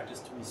transcription factors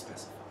to be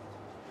specified.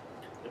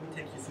 Let me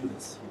take you through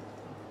this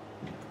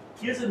here.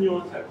 Here's a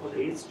neuron type called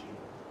ASG.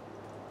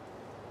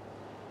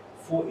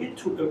 For it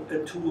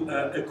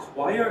to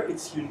acquire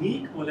its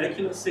unique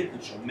molecular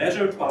signature,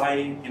 measured by,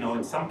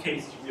 in some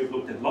cases we have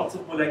looked at lots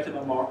of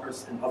molecular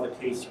markers, in other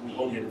cases we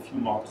only had a few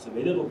markers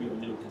available, we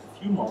only looked at a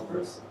few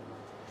markers.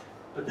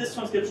 But this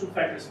transcription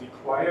factor is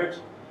required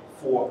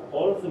for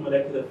all of the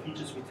molecular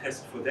features we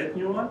tested for that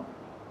neuron,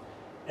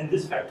 and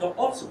this factor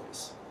also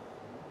is.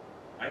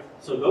 Right?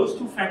 So those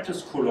two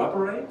factors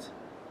collaborate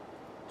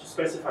to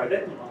specify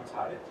that neuron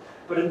type,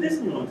 but in this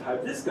neuron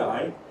type, this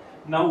guy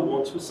now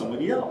works with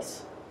somebody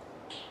else,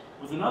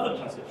 with another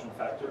transcription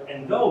factor,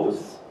 and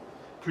those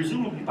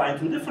presumably bind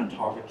to a different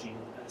target gene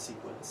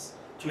sequence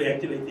to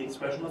activate the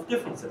expression of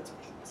different sets of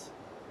genes.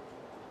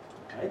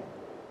 Okay?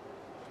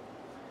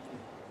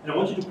 And I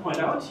want you to point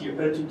out here,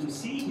 to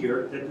see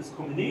here, that this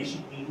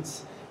combination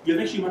means you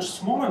have actually a much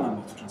smaller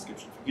number of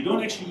transcription factors. You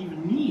don't actually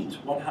even need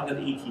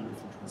 118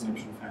 different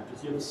transcription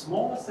factors. You have a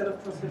smaller set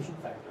of transcription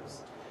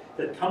factors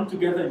that come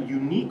together in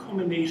unique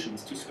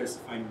combinations to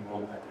specify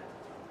neuronal identity.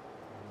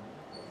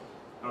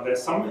 Now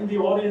there's some in the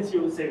audience who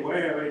will say,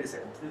 wait a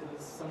second,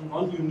 there's some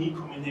non-unique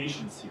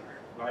combinations here,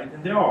 right?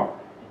 And there are,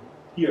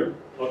 here,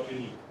 not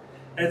unique.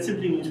 That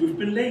simply means we've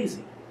been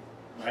lazy,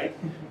 right?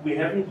 We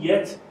haven't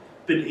yet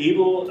been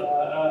able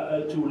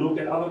to look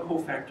at other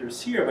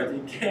cofactors here, but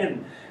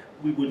again,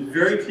 we would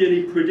very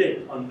clearly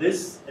predict on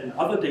this and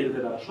other data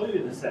that I'll show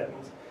you in a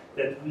second,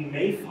 that we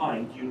may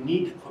find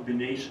unique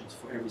combinations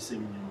for every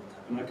single neuron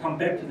type. And I'll come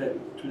back to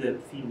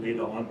that theme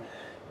later on,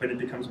 when it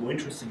becomes more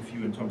interesting for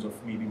you in terms of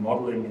maybe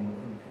modeling and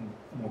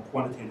more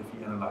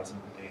quantitatively analyzing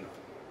the data.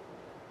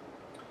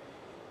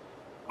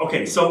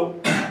 Okay, so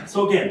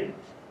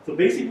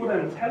basically what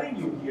I'm telling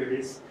you here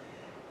is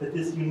that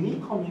this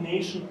unique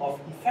combination of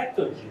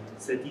effector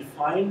genes that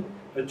define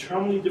a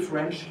terminally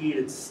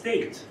differentiated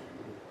state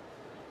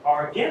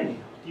are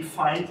again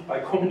defined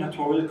by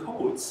combinatorial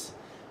codes,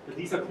 but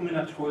these are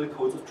combinatorial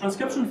codes of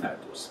transcription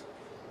factors.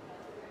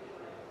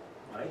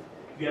 Right?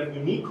 We have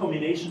unique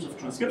combinations of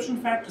transcription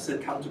factors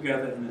that come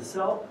together in a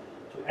cell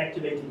to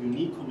activate a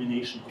unique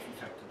combination of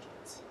effector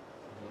genes.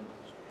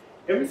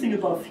 Everything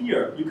above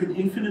here, you can not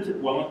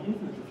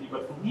infinitively,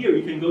 but from here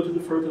you can go to the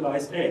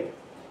fertilized egg,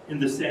 in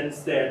the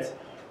sense that,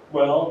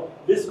 well,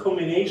 this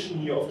combination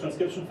here of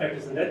transcription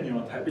factors in that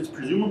neuron type is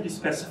presumably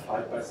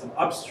specified by some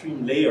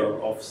upstream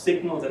layer of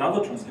signals and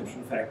other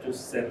transcription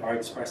factors that are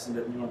expressed in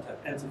that neuron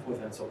type, and so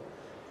forth and so on.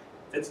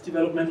 That's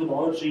developmental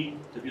biology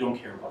that we don't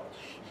care about.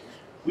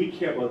 We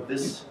care about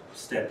this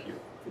step here,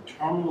 the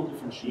terminal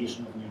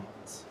differentiation of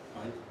neurons.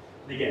 Right?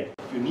 And again,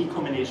 unique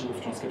combination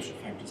of transcription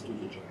factors do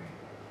the job.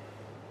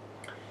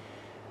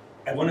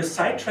 I want to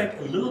sidetrack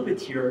a little bit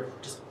here,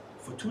 just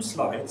for 2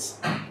 slides,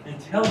 and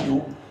tell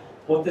you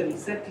what that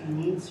exactly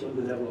means here on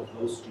the level of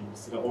those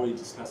genes that I already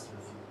discussed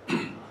with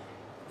you.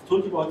 I've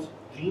told you about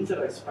genes that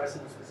are expressed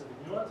in a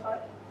specific neuron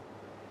type,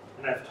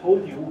 and I've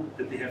told you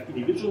that they have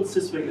individual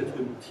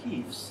cis-regulatory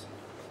motifs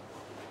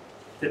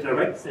that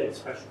direct their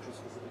expression to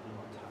specific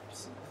neuron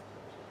types.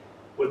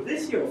 What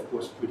this here, of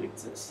course,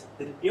 predicts is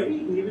that every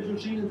individual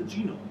gene in the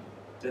genome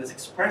that is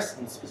expressed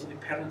in specific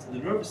patterns in the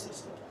nervous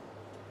system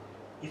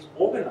is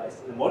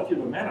organized in a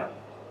modular manner,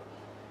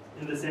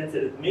 in the sense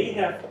that it may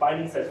have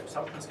binding sites for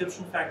some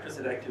transcription factors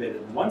that are activated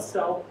in one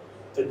cell,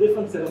 a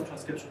different set of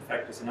transcription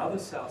factors in other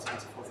cells, and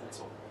so forth and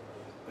so on.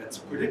 That's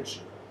a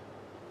prediction.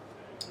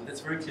 And that's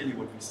very clearly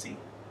what we see.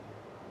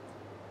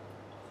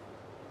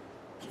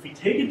 If we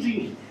take a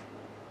gene,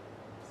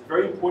 it's a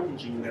very important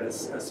gene that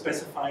is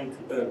specifying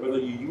whether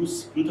you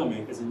use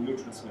glutamate as a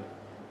neurotransmitter.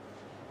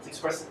 It's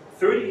expressed in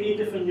 38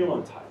 different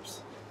neuron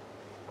types.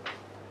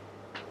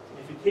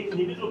 If you take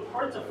individual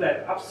parts of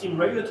that upstream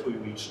regulatory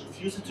region and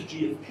fuse it to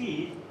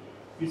GFP,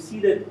 you see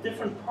that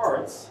different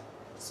parts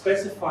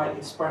specify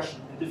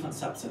expression in different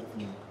subsets of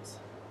neurons.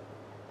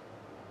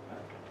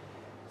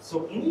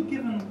 So any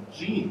given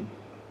gene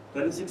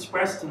that is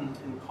expressed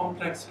in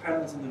complex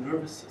patterns in the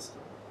nervous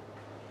system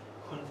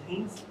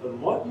contains a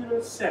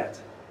modular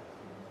set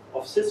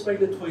of cis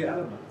regulatory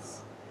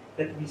elements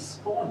that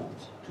respond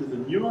to the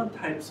neuron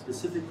type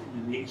specific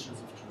combinations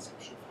of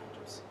transcription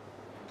factors.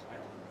 Right?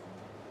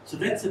 So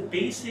that's a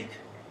basic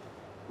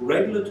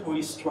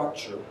regulatory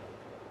structure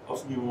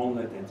of neuronal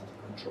identity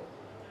control.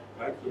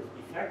 Right? You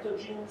have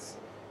effector genes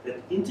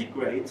that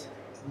integrate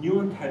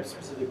neuron type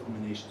specific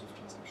combinations of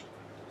transcription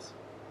factors.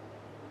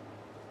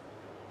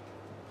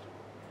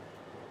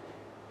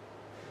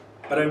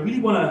 But I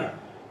really want to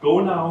go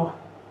now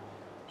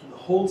to the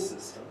whole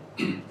system.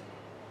 And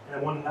I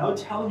want to now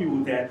tell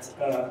you that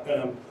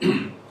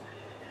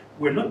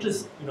we're not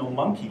just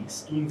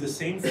monkeys doing the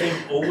same thing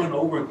over and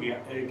over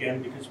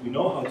again because we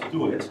know how to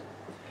do it.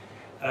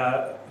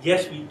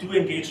 Yes, we do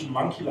engage in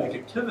monkey-like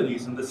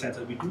activities in the sense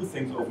that we do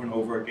things over and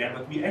over again,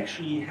 but we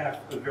actually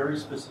have a very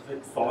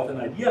specific thought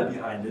and idea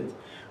behind it,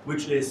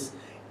 which is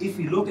if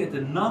we look at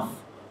enough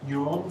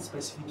neuronal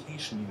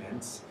specification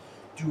events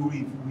to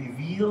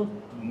reveal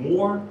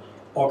more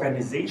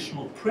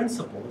organizational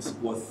principles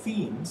or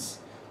themes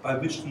by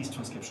which these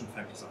transcription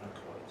factors are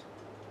employed.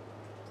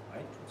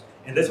 Right?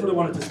 And that's what I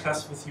want to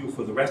discuss with you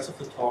for the rest of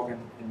the talk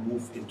and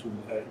move into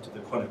the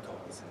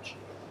connectome,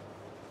 essentially.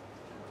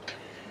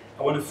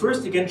 I want to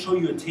first again show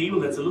you a table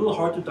that's a little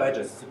hard to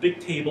digest. It's a big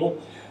table,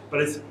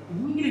 but it's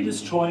really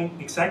just showing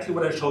exactly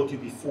what I showed you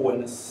before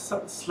in a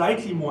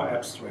slightly more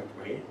abstract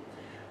way.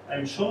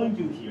 I'm showing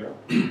you here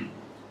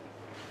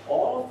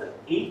all of the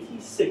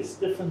 86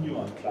 different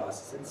neuron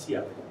classes in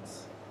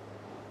C.elegans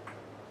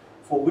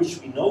for which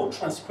we know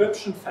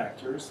transcription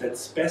factors that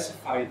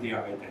specify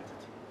their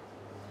identity.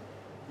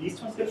 These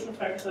transcription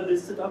factors are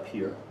listed up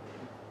here.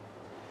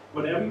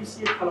 Whenever you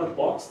see a colored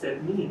box,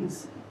 that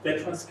means that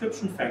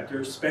transcription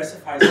factor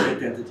specifies the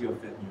identity of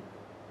that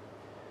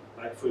neuron.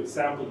 Like for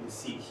example, you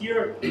see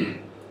here,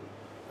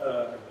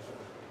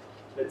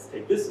 let's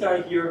take this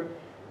guy here.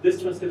 This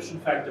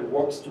transcription factor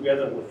works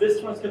together with this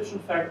transcription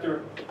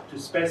factor to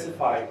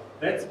specify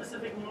that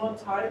specific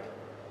neuron type.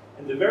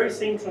 And the very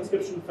same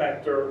transcription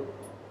factor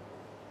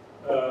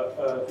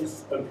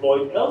is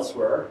employed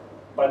elsewhere,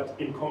 but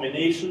in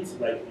combinations,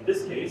 like in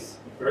this case,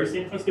 the very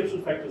same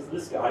transcription factor as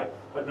this guy,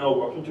 but now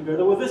working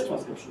together with this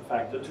transcription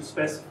factor to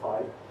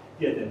specify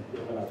the identity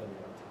of another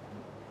neuron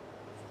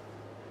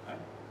type. Right?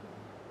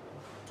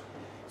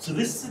 So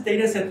this is the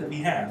data set that we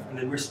have, and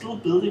that we're still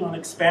building on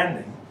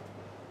expanding.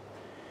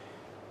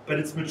 But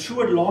it's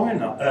matured long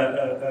enough,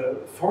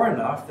 far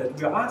enough that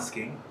we're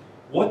asking,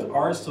 what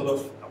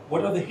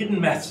are the hidden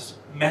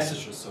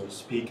messages, so to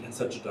speak, in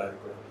such a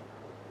diagram?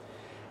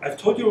 I've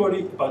told you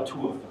already about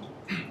two of them.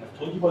 I've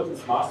told you about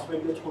this master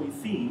regulatory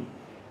theme,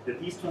 that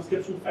these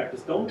transcription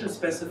factors don't just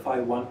specify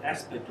one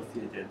aspect of the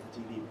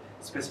identity, they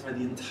specify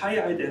the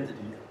entire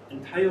identity,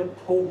 entire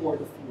cohort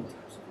of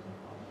phenotypes of the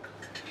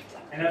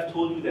neuron. And I've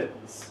told you that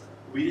these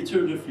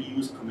re-iteratively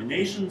used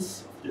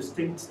combinations of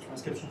distinct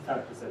transcription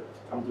factors that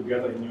come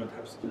together in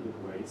neurotype-specific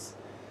ways.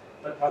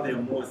 But are there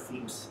more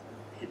themes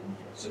hidden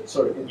here?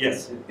 Sorry.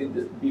 Yes.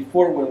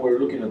 Before, when we're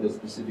looking at the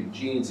specific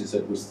genes, you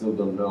said we still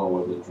don't know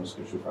what the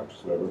transcription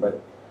factors, whatever.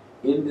 But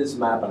in this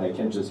map, and I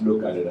can't just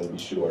look at it and be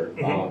sure,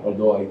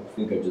 although I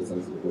think I just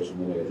answered the question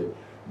in the negative,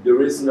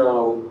 there is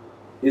no.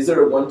 Is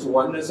there a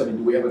one-to-oneness? I mean,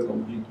 do we have a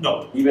complete?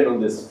 No. Even on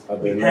this.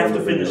 We have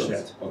to finish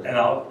that, okay. And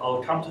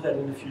I'll come to that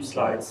in a few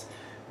slides.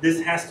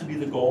 This has to be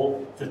the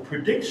goal. The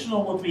prediction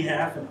of what we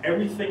have and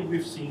everything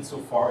we've seen so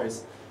far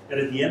is that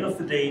at the end of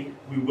the day,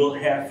 we will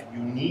have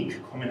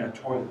unique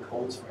combinatorial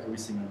codes for every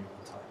single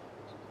neuron type.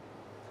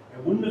 I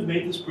wouldn't have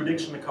made this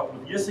prediction a couple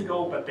of years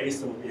ago, but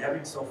based on what we're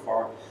having so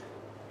far,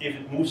 if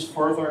it moves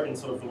further in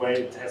sort of the way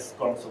it has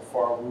gone so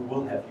far, we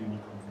will have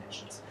unique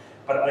combinations.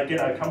 But again,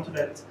 I'll come to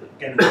that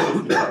again in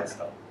the slides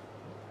down.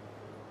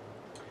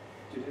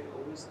 Do they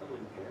always come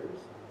in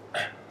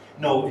pairs?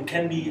 No, it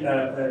can be,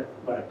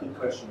 well, good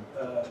question.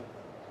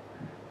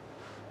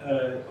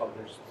 Oh,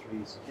 there's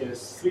three.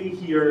 There's three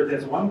here.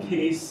 There's one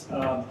case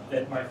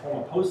that my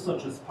former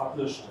postdoc just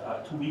published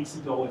 2 weeks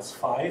ago. It's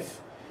 5.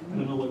 I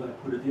don't know whether I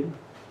put it in.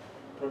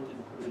 Probably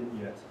didn't put it in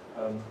yet.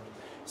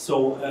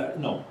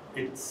 No,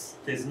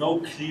 there's no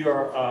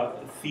clear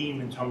theme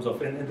in terms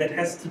of, and that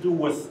has to do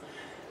with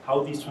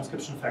how these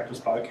transcription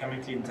factors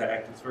biochemically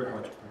interact. It's very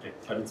hard to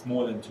predict, but it's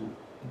more than 2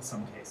 in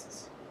some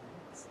cases.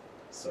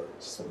 Sorry,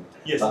 just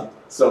yes.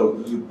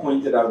 So you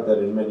pointed out that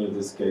in many of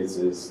these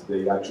cases,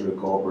 they actually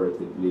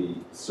cooperatively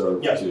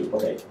serve to.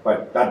 Okay,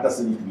 but that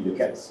doesn't need to be the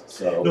case.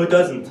 So no, it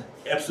doesn't.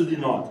 Absolutely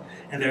not.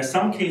 And there are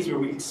some cases where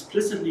we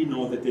explicitly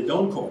know that they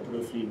don't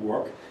cooperatively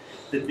work.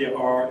 That there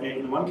are,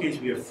 in one case,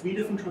 we have 3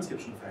 different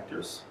transcription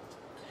factors,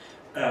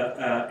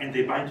 and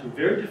they bind to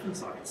very different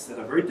sites that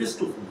are very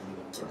distal from one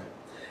another.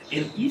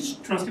 And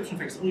each transcription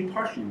factor is only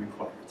partially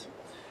required.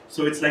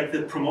 So it's like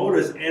the promoter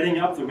is adding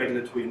up the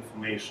regulatory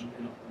information,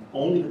 and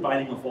only the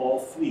binding of all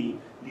 3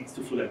 leads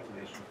to full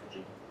activation of the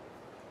gene.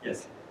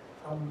 Yes?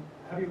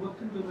 Have you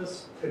looked into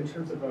this in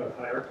terms of a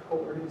hierarchical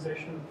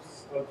organization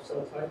of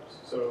cell types?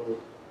 So,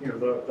 you know,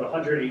 the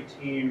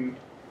 118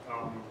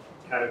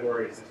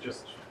 categories is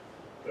just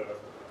the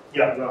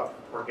rough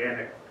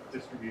organic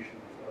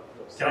distribution of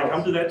the cells. Can I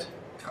come to that?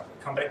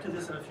 come back to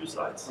this in a few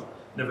slides.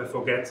 Never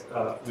forget,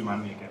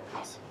 remind me again,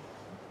 please.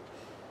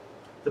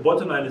 The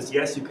bottom line is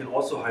yes, you can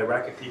also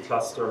hierarchically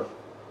cluster.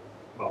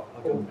 Well,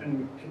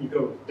 and can you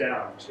go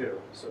down too?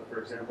 So, for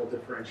example,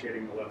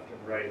 differentiating the left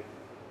and right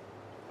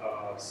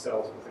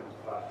cells within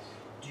a class.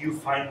 Do you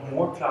find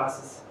more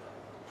classes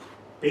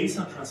based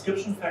on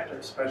transcription factor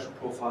expression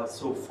profiles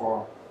so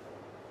far?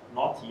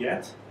 Not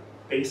yet.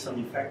 Based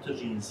on the factor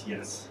genes,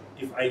 yes.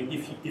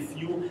 If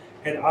you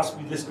had asked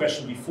me this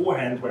question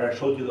beforehand, where I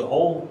showed you the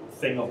whole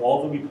thing of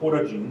all the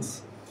reporter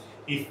genes,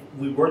 if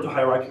we were to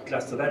hierarchically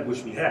cluster that,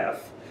 which we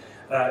have,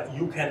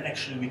 you can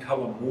actually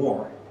recover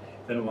more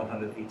than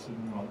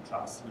 118 neuron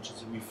classes, which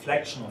is a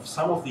reflection of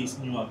some of these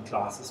neuron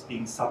classes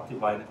being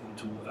subdivided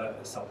into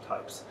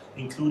subtypes,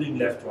 including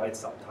left-right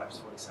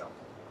subtypes, for example.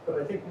 But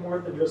I think more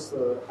than just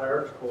the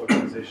hierarchical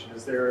organization,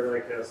 is there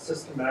like a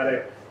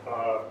systematic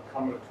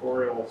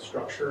combinatorial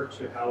structure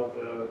to how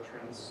the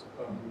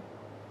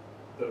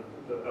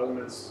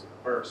elements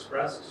are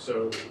expressed?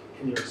 So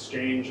can you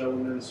exchange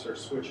elements or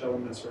switch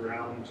elements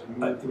around?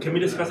 And can we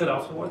discuss it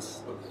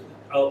afterwards?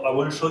 I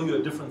want to show you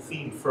a different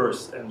theme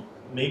first, and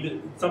maybe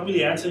it's not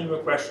really answering your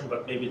question,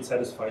 but maybe it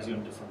satisfies you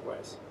in different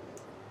ways.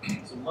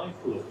 So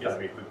mindful of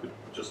time, if we could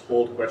just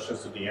hold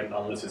questions to the end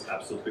unless it's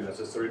absolutely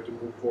necessary to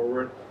move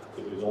forward,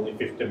 because there's only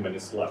 15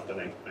 minutes left,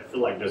 and I feel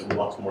like there's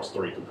lots more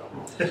story to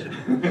come.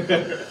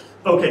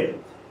 Okay,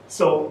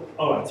 so,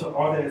 all right, so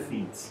are there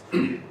themes?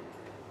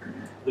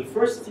 The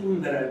first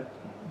theme that I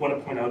want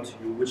to point out to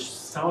you, which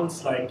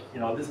sounds like,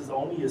 this is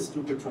only a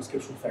stupid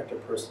transcription factor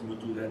person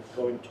would do that,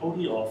 going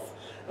totally off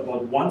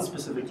about one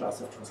specific class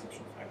of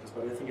transcription factors,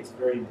 but I think it's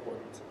very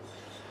important.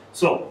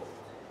 So,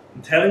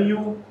 I'm telling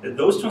you that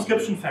those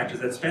transcription factors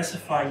that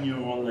specify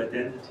neuronal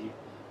identity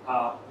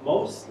are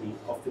mostly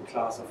of the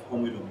class of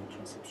homodomain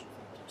transcription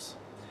factors.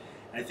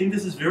 I think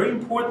this is very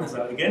important, as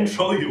I'll again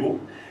show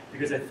you,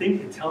 because I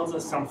think it tells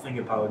us something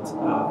about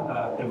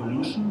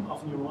evolution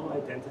of neuronal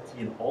identity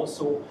and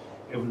also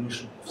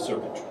evolution of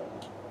circuitry.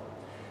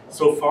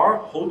 So far,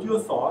 hold your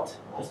thought,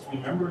 just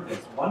remember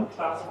there's one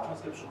class of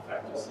transcription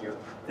factors here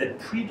that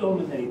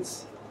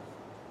predominates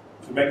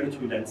the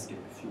regulatory landscape,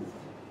 if you will.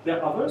 There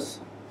are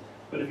others,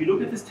 but if you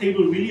look at this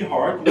table really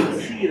hard, you will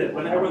see that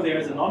whenever there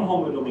is a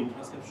non-homodomain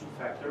transcription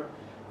factor,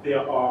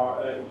 there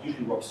are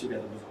usually works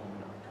together with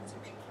homodomain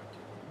transcription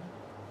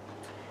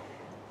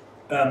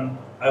factor.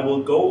 I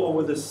will go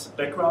over this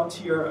background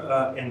here,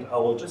 and I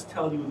will just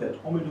tell you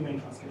that homodomain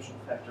transcription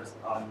factors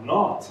are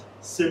not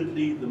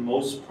simply the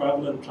most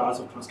prevalent class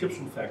of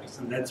transcription factors,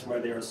 and that's why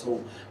they are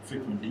so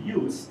frequently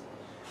used.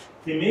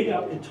 They make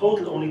up in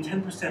total only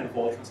 10% of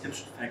all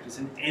transcription factors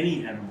in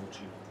any animal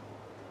genome.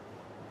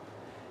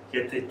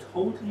 Yet they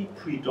totally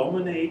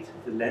predominate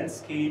the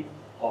landscape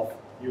of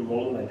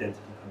neuronal identity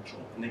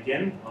control. And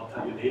again, I'll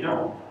tell you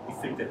later, we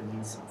think that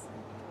means something.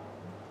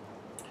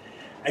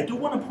 I do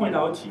want to point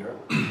out here,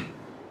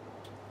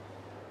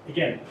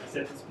 again, I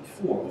said this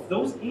before, of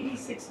those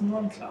 86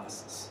 neuron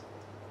classes,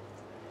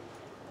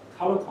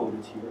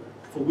 color-coded here,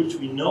 for which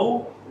we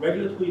know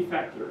regulatory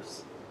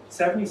factors,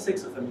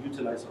 76 of them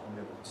utilize a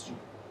homeobox gene.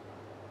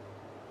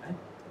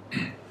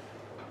 Right?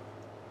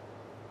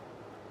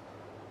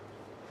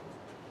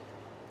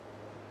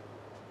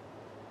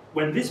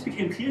 When this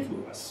became clear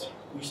to us,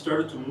 we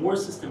started to more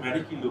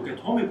systematically look at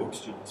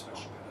homeobox gene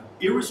expression pattern,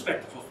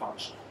 irrespective of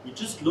function. We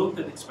just looked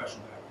at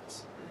expression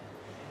patterns.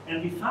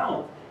 And we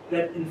found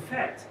that, in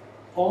fact,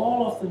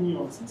 all of the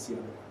neurons in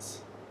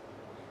C.elegans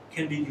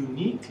can be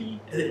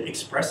uniquely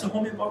express a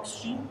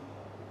homeobox gene,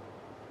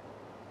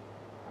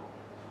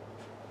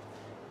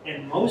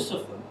 and most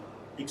of them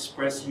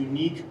express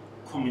unique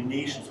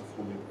combinations of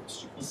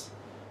homeobox genes.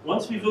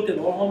 Once we've looked at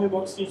all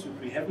homeobox genes,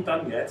 which we haven't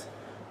done yet,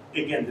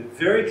 again, the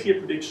very clear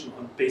prediction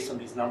based on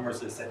these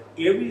numbers is that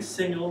every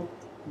single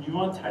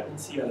neuron type in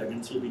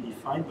C.elegans will be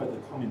defined by the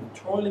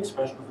combinatorial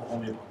expression of a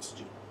homeobox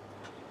gene.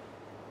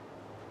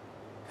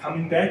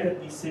 Coming back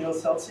at these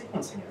single-cell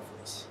sequencing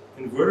efforts,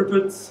 in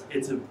vertebrates,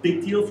 it's a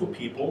big deal for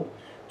people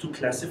to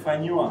classify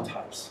neuron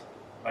types,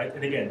 right?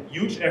 And again,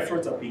 huge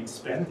efforts are being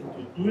spent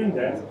into doing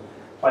that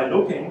by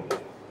looking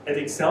at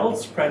Excel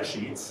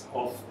spreadsheets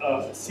of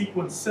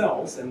sequenced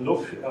cells and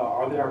look,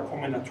 are there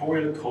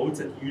combinatorial codes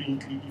that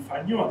uniquely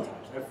define neuron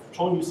types? I've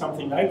shown you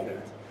something like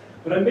that.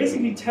 But I'm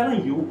basically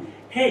telling you,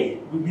 hey,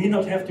 we may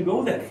not have to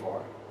go that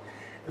far.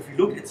 If we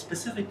look at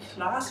specific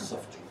classes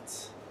of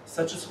genes,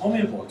 such as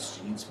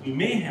homeobox genes, we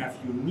may have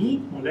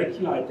unique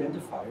molecular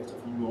identifiers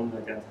of neuronal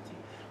identity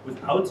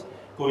without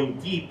going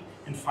deep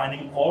in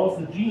finding all of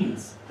the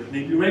genes that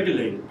may be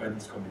regulated by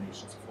these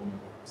combinations of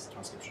homeobox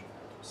transcription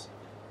factors.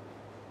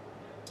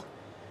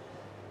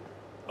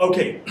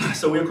 Okay,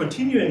 so we're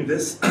continuing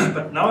this,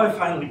 but now I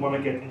finally want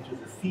to get into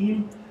the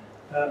theme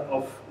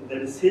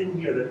that is hidden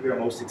here that we are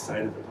most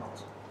excited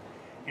about.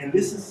 And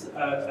this is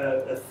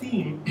a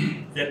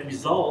theme that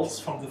results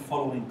from the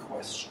following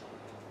question.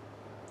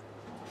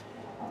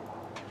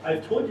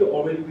 I've told you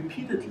already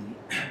repeatedly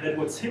that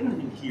what's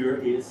hidden in here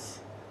is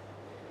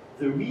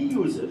the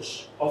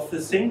reusage of the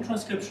same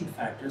transcription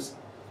factors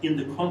in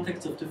the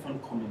context of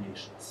different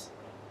combinations.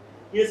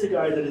 Here's a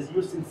guy that is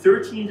used in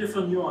 13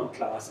 different neuron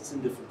classes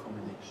in different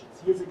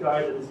combinations. Here's a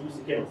guy that is used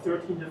again in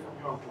 13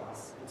 different neuron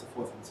classes, and so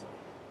forth and so on.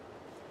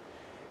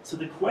 So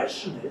the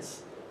question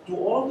is, do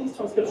all these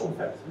transcription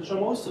factors, which are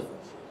most of them,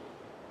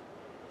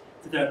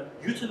 that are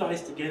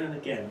utilized again and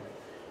again,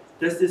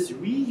 does this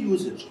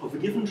reusage of a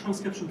given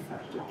transcription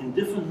factor in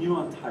different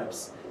neuron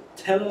types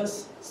tell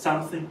us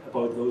something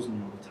about those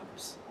neuron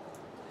types?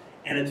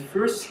 And at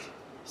first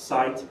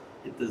sight,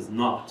 it does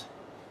not,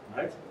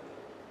 right?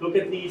 Look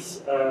at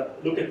these.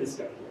 Look at this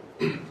guy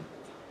here.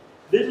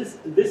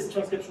 This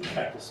transcription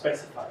factor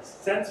specifies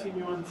sensory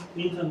neurons,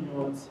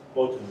 interneurons,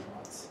 motor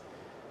neurons.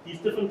 These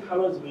different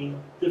colors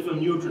mean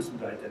different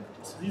neurotransmitter identities.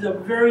 So these are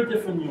very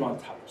different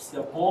neuron types.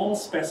 They're all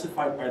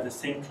specified by the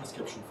same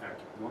transcription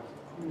factor, not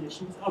in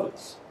combination with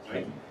others,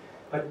 right?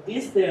 But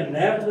is there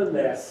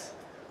nevertheless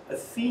a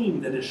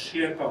theme that is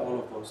shared by all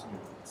of those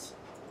neurons?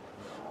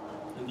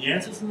 And the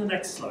answer is in the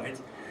next slide.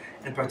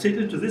 And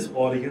particularly to this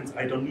audience,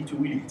 I don't need to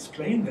really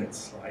explain that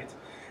slide.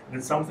 And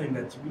it's something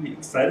that really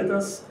excited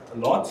us a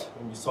lot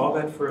when we saw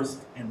that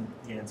first, and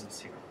the answer is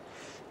here.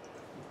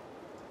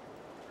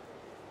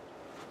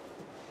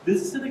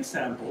 This is an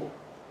example,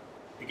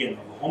 again,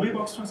 of a Hobert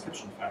box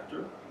transcription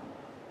factor.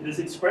 It is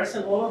expressed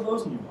in all of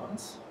those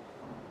neurons.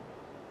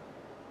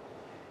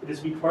 It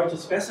is required to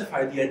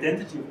specify the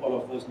identity of all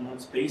of those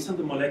neurons based on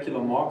the molecular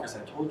markers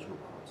I told you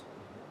about.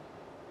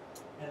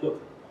 And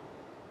look,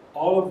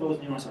 all of those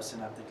neurons are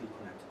synaptically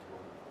connected to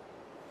one another.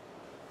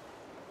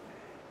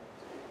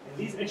 And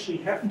these actually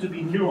happen to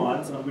be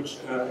neurons on which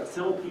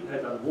several people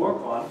have done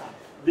work on.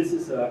 This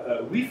is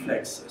a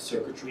reflex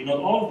circuitry. Not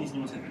all of these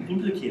neurons have been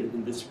implicated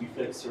in this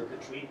reflex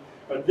circuitry,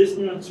 but this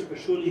neuron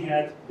surely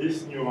had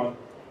this neuron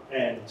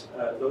and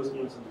those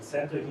neurons in the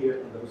center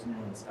here and those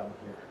neurons down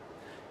here.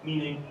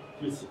 Meaning,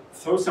 you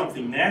throw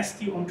something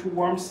nasty onto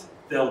worms,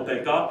 they'll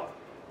back up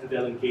and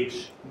they'll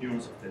engage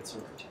neurons of that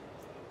circuitry.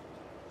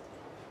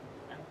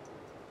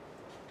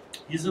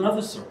 Here's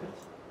another circuit.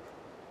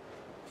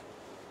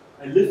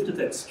 I lifted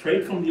that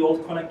straight from the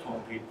old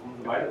connectome paper, from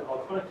the right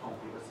old connectome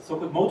paper. It's a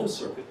so-called motor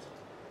circuit.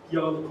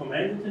 Here are the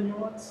command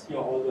neurons, here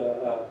are all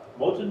the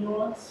motor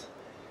neurons.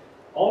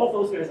 All of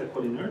those guys are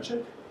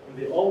cholinergic, and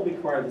they all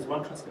require this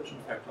one transcription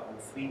factor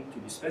IL-3 to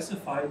be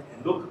specified.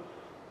 And look,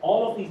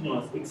 all of these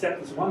neurons,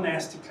 except this one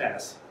nasty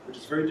class, which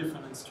is very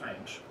different and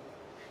strange,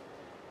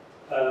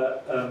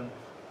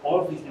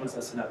 all of these neurons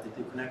are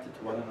synaptically connected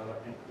to one another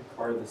and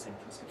require the same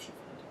transcription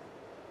factor.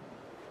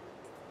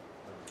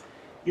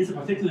 Here's a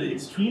particularly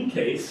extreme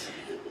case.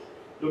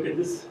 Look at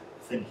this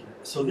thing here.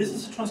 So this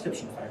is a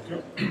transcription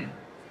factor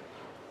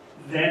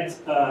that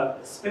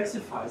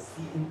specifies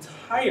the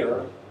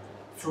entire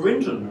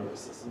pharyngeal nervous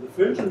system. The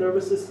pharyngeal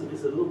nervous system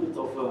is a little bit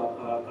of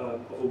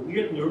a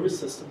weird nervous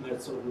system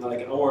that's sort of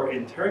like our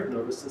enteric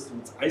nervous system.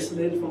 It's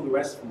isolated from the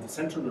rest, from the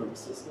central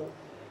nervous system.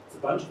 It's a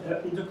bunch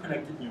of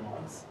interconnected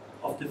neurons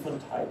of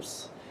different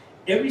types.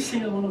 Every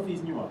single one of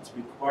these neurons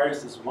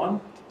requires this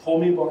one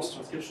Hobert box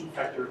transcription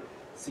factor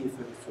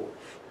C34.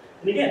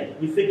 And again,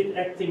 we think it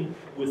acting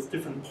with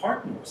different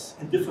partners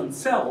in different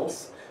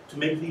cells to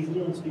make these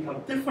neurons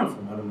become different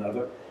from one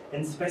another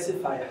and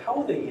specify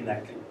how they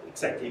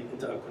exactly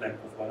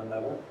interconnect with one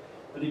another.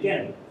 But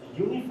again,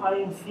 the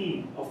unifying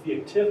theme of the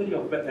activity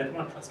of that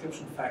one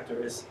transcription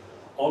factor is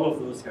all of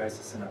those guys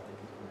are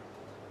synaptically connected.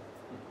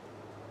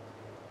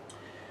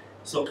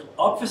 So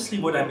obviously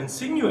what I'm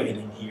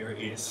insinuating here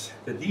is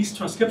that these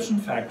transcription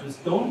factors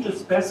don't just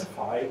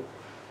specify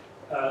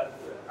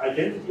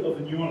identity of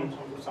a neuron in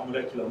terms of some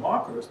molecular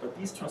markers, but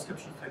these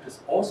transcription factors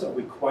also are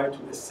required to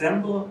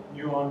assemble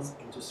neurons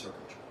into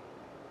circuitry.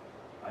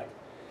 Right?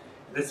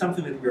 That's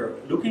something that we're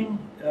looking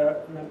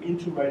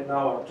into right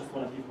now. I just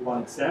want to give you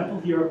one example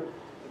here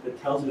that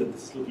tells you that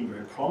this is looking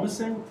very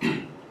promising.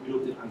 We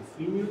looked at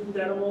UNC3 mutant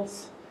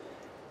animals,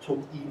 took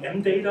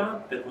EM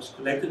data that was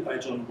collected by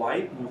John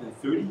White more than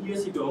 30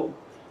 years ago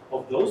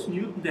of those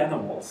mutant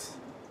animals.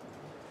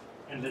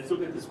 And let's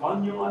look at this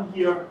one neuron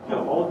here. Here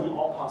are all the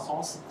en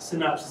passant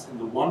synapses in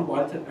the one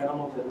wild-type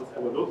animal that was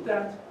ever looked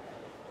at.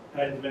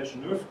 And we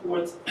mentioned nerve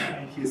cords,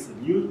 and here's the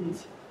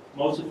mutant.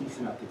 Most of these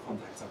synaptic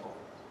contacts are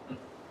gone.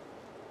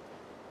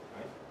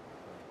 Right?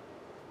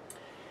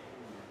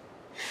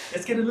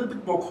 Let's get a little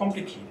bit more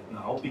complicated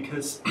now,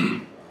 because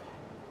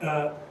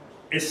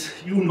as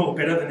you know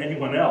better than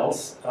anyone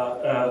else,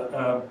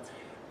 the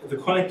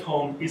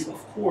connectome is,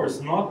 of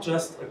course, not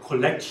just a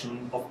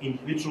collection of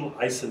individual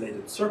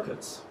isolated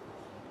circuits.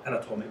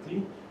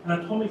 Anatomically.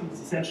 Anatomically, it's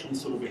essentially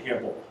sort of a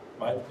hairball,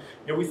 right?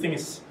 Everything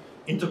is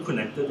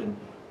interconnected in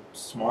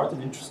smart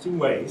and interesting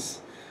ways,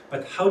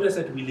 but how does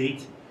that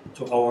relate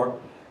to our,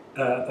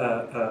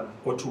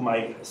 or to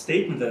my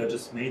statement that I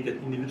just made that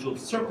individual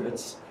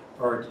circuits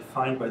are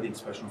defined by the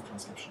expression of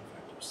transcription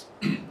factors?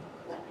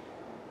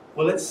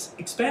 Well, let's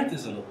expand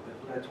this a little bit,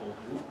 what I told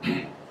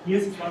you.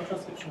 Here's one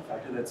transcription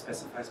factor that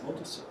specifies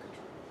motor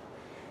circuitry.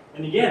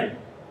 And again,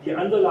 the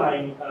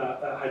underlying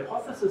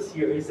hypothesis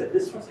here is that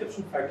this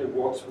transcription factor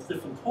works with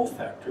different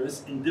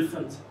cofactors in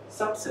different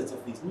subsets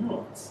of these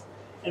neurons.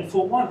 And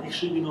for one,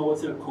 actually we know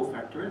what the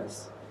cofactor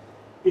is.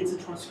 it's a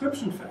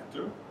transcription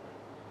factor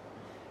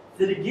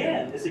that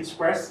again is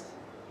expressed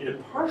in a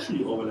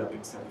partially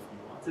overlapping set of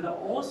neurons that are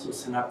also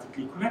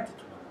synaptically connected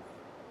to one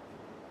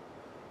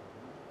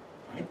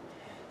another. Right?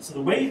 So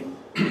the way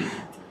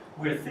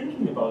we're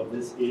thinking about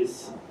this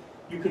is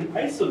you can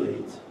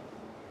isolate,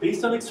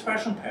 based on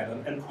expression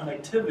pattern and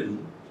connectivity,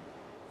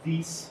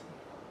 these,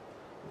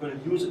 we're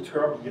going to use a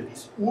term here,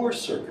 these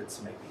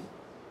circuits maybe,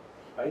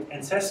 right?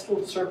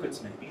 Ancestral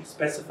circuits maybe,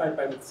 specified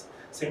by the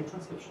same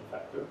transcription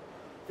factor.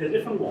 They're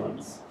different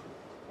ones,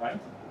 right?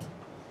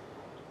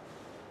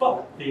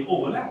 But they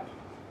overlap.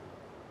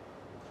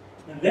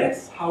 And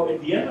that's how,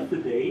 at the end of the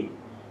day,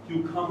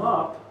 you come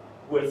up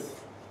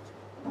with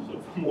sort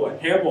of more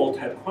hairball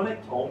type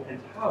connectome, and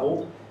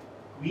how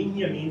green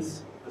here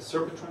means a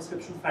circuit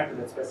transcription factor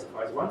that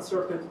specifies one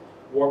circuit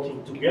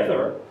working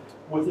together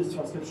with this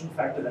transcription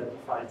factor that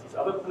defines these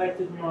other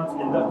connected neurons,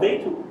 and that they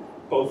two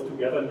both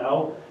together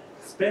now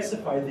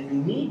specify the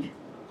unique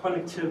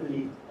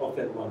connectivity of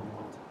that one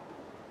neuron type.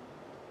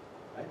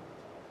 Right?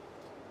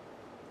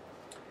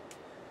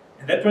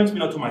 And that brings me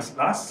now to my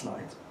last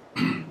slide,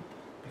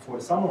 before I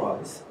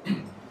summarize,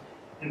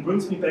 and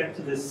brings me back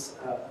to this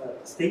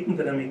statement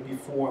that I made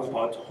before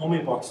about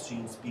Hobert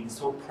genes being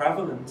so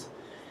prevalent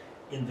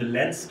in the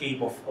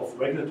landscape of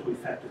regulatory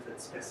factors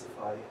that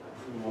specify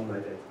neuronal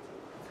identity.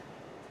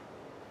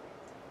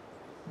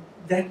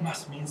 That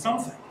must mean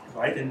something,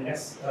 right? And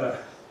as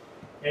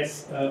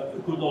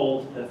good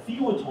old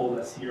Theo told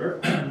us here,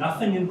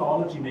 nothing in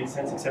biology makes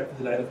sense except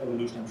in the light of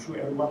evolution. I'm sure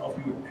every one of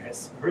you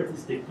has heard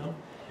this dictum,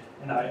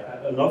 and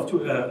I love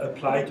to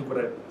apply to what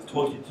I've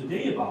told you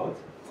today about.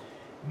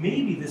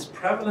 Maybe this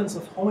prevalence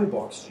of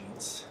Hobert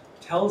genes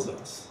tells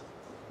us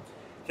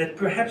that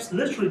perhaps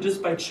literally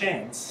just by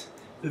chance,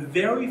 the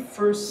very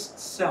first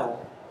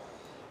cell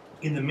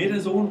in the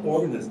metazoan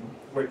organism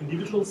where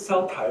individual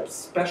cell types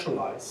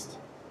specialized,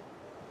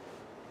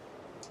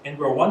 and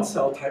where one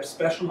cell type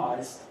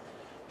specialized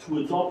to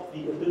adopt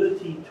the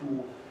ability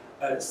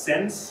to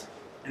sense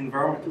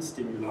environmental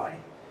stimuli,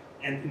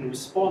 and in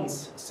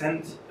response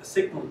send a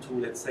signal to,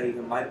 let's say,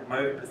 the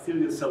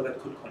myoepithelial cell that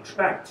could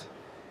contract,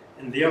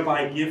 and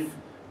thereby give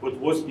what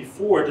was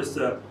before just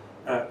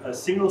a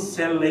single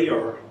cell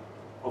layer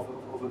of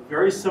a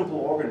very simple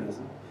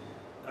organism,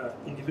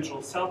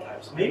 individual cell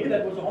types. Maybe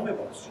that was a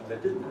Hobert gene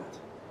that did that,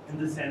 in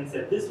the sense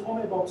that this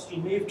Hobert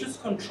gene may have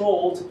just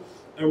controlled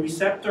a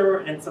receptor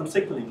and some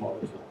signaling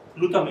molecule.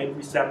 Glutamate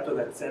receptor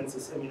that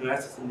senses amino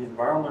acids in the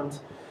environment,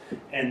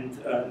 and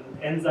an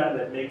enzyme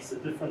that makes a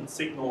different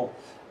signal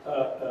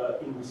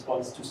in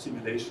response to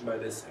stimulation by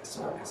this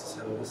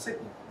extracellular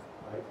signal.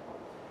 Right?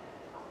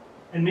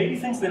 And maybe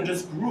things then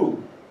just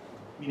grew,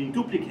 meaning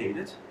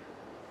duplicated.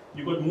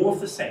 You got more of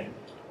the same,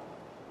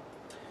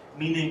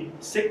 meaning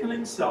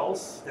signaling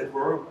cells that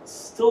were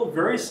still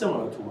very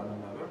similar to one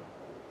another,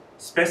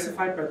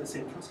 specified by the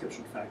same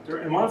transcription factor.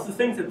 And one of the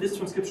things that this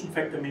transcription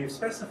factor may have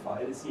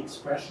specified is the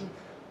expression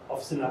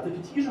of synaptic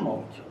adhesion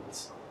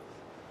molecules.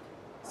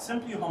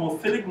 Simply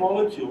homophilic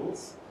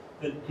molecules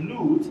that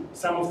glued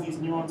some of these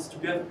neurons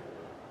together.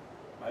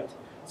 Right?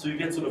 So you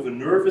get sort of a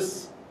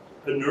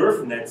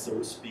nerve net, so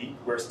to speak,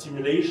 where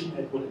stimulation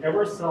at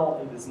whatever cell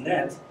in this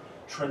net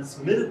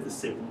transmitted the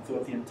signal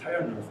throughout the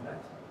entire nerve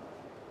net.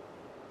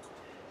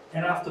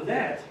 And after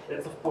that,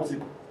 that's of course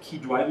a key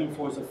driving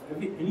force of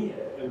any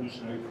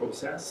evolutionary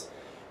process,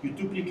 you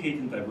duplicate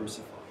and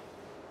diversify,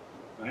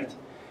 right?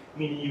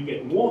 Meaning you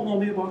get more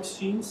Hobert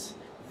genes,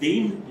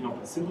 they,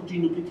 by simple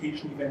gene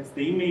duplication events,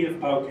 they may have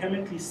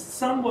biochemically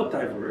somewhat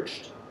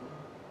diverged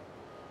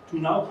to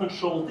now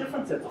control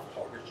different sets of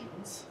target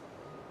genes.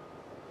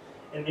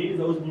 And maybe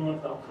those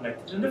neurons are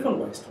connected in different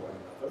ways to one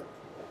another.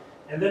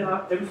 And then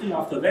everything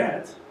after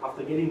that,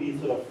 after getting these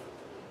sort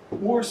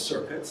of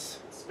circuits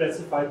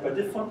specified by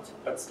different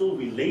but still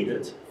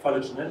related,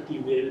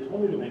 phylogenetically related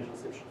homodomain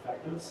transcription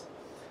factors,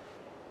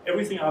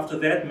 everything after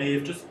that may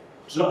have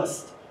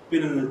just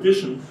been an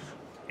addition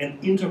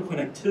and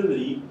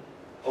interconnectivity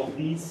of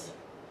these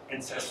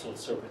ancestral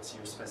circuits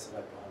here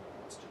specified by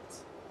Hobert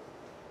genes.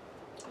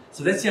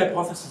 So that's the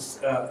hypothesis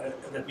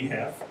that we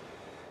have.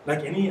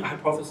 Like any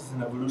hypothesis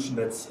in evolution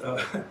that's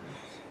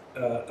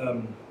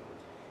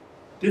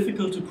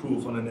difficult to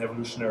prove on an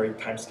evolutionary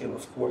timescale,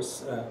 of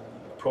course.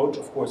 Approach,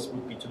 of course,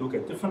 would be to look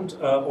at different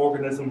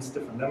organisms,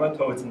 different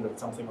nematodes, and that's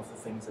something of the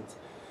things that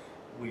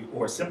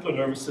or simpler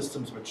nervous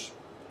systems which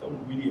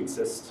don't really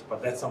exist,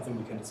 but that's something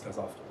we can discuss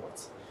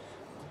afterwards.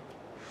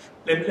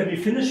 Let me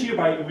finish here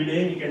by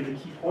relaying again the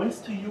key points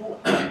to you.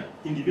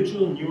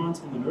 Individual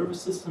neurons in the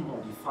nervous system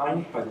are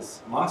defined by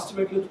this master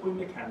regulatory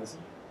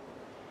mechanism.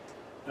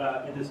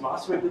 And this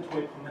master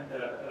regulatory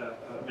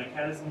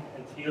mechanism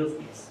entails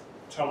these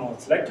terminal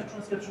selected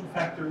transcription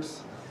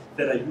factors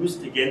that are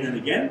used again and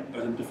again,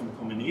 but in different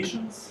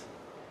combinations.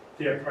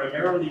 They are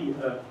primarily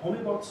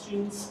Hobert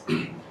genes,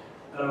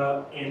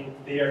 and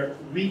their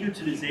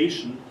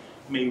reutilization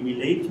may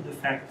relate to the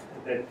fact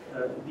that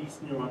these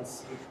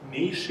neurons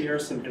may share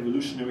some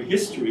evolutionary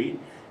history,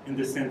 in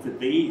the sense that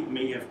they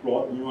may have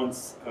brought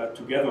neurons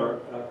together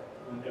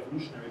in an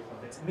evolutionary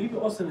context, and maybe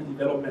also in a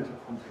developmental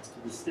context to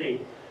this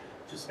day,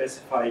 to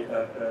specify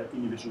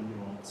individual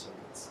neuronal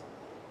circuits.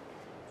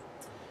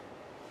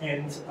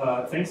 And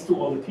thanks to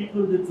all the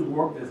people who did the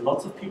work, there's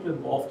lots of people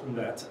involved in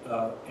that,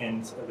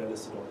 and that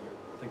is it all here.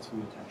 Thanks for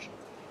your attention.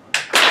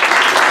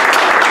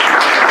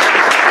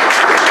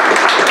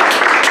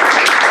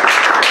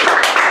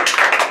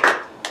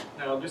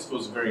 Now, this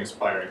was very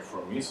inspiring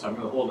for me, so I'm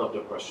going to hold up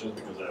the questions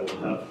because I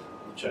will have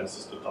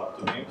chances to talk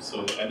to me.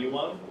 So,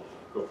 anyone,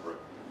 go for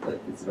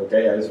it. Is it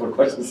okay? I just want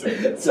questions.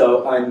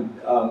 So I'm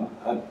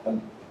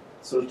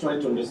sort of trying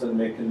to understand the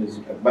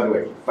mechanism. By the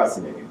way,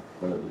 fascinating.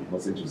 One of the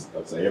most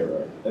interesting stuff I ever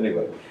heard.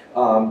 Anyway,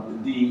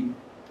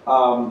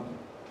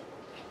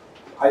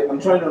 I'm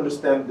trying to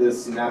understand the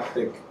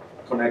synaptic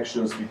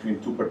connections between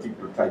two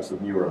particular types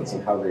of neurons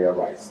and how they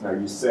arise. Now,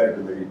 you said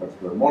that maybe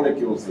particular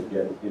molecules that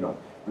get,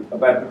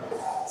 but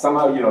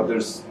somehow,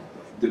 there's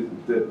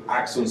the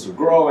axons are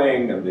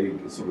growing and they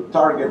sort of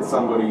target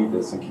somebody.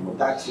 There's some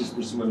chemotaxis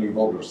presumably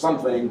involved or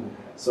something.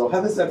 So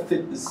how does that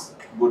fit this,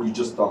 what you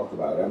just talked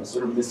about? I'm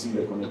sort of missing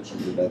the connection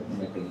with that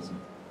mechanism.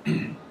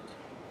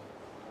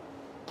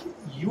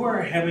 You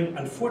are having,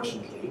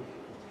 unfortunately,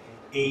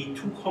 a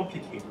too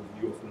complicated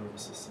view of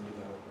nervous system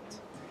development.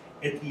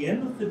 At the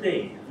end of the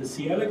day, the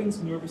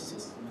C.elegans nervous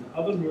system and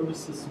other nervous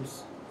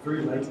systems,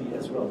 very likely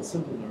as well, the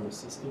simple nervous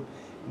system,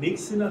 make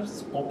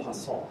synapses en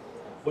passant.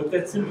 What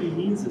that simply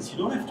means is you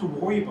don't have to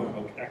worry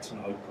about axon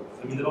output.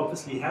 I mean, that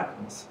obviously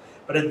happens.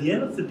 But at the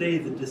end of the day,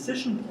 the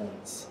decision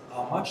points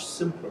are much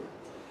simpler.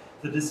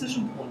 The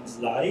decision points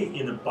lie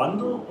in a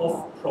bundle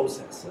of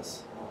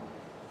processes,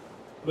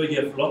 where you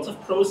have lots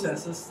of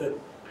processes that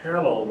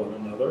parallel one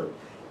another,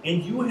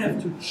 and you have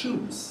to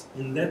choose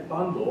in that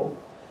bundle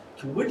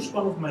to which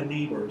one of my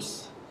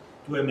neighbors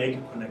do I make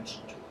a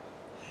connection to.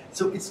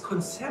 So it's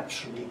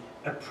conceptually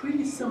a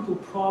pretty simple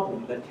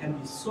problem that can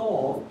be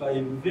solved by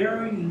a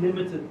very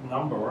limited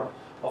number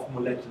of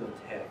molecular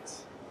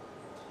tags.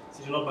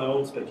 This is not my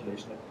own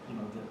speculation. That,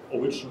 the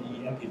original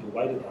EM people,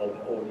 why did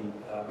already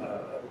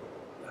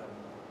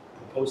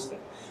propose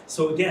that?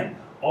 So again,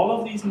 all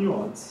of these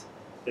neurons,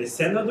 they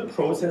send out the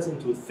process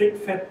into a thick,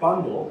 fat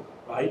bundle,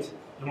 right?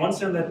 And once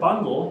they're in that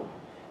bundle,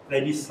 they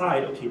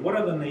decide, okay, what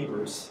are the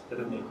neighbors that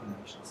I make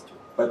connections to?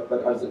 But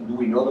do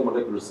we know the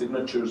molecular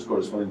signatures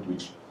corresponding to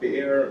each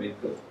pair?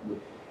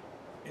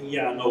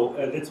 Yeah, no,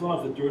 that's one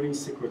of the dirty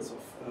secrets of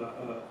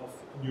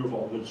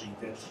neurology,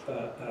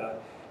 that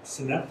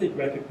synaptic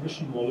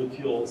recognition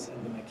molecules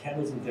and the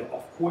mechanism, there are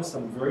of course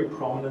some very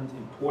prominent,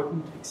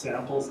 important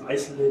examples,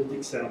 isolated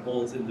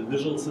examples in the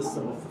visual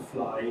system of the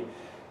fly,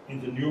 in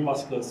the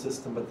neuromuscular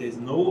system, but there's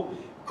no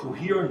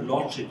coherent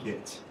logic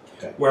yet.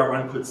 Okay. Where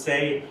one could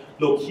say,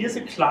 look, here's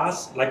a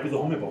class, like with the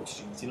homeobox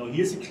genes,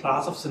 here's a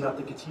class of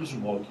synaptic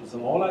adhesion molecules,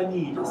 and all I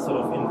need is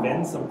sort of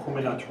invent some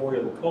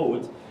combinatorial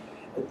code.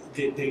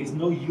 There is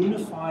no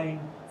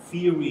unifying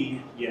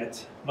theory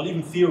yet, not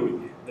even theory.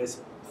 There's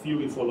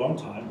theory for a long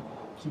time,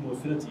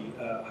 chemoaffinity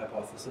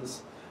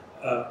hypothesis,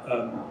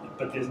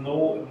 but there's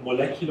no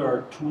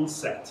molecular tool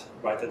set,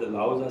 right, that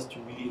allows us to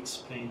really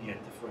explain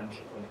yet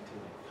differential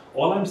connectivity.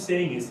 All I'm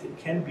saying is it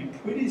can be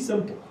pretty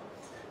simple,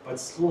 but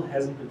still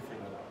hasn't been figured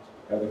out.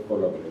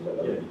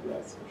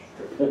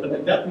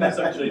 But that means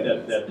actually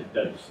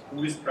that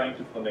who is trying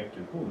to connect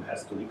to whom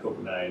has to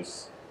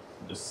recognize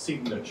the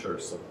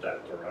signatures of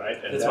that, right?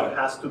 And That's that right.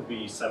 has to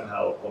be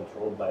somehow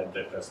controlled by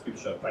the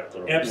transcription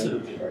factor.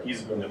 Absolutely.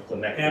 He's going to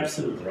connect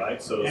Absolutely. it,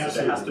 right? So there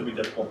Absolutely. has to be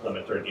that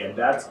complementarity, and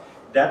that's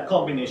that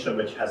combination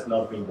which has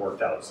not been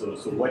worked out. So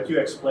what you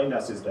explain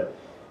us is that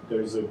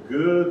there is a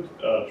good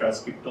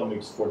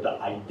transcriptomics for the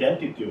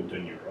identity of the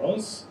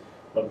neurons,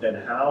 but then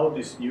how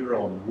this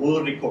neuron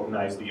will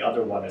recognize the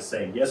other one as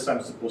saying, yes,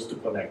 I'm supposed to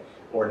connect,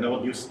 or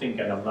no, you stink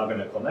and I'm not going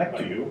to connect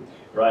to you,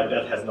 right?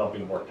 That has not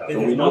been worked out. So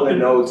we know the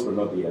nodes, but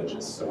not the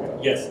edges. So.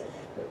 Yes.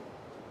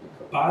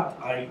 But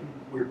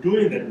we're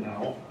doing that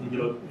now.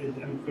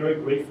 I'm very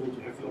grateful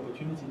to have the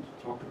opportunity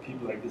to talk to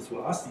people like this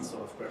who ask these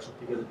sort of questions,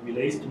 because it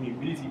relates to me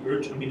really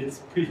urgent. I mean,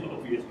 it's pretty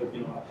obvious, but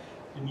you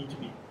need to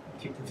be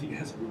kicked into the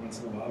ass every once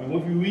in a while. I mean,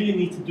 what we really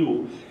need to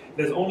do,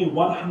 there's only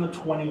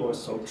 120 or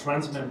so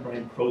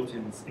transmembrane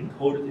proteins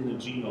encoded in the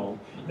genome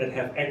that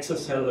have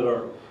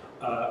extracellular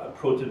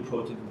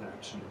protein-protein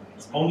interaction.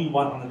 It's only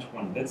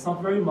 120. That's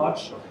not very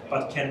much,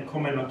 but can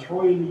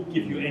combinatorially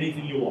give you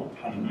anything you want.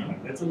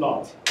 That's a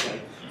lot.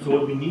 Right? So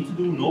what we need to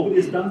do, nobody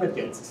has done that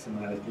yet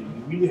systematically,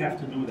 we really have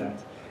to do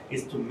that,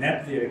 is to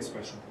map their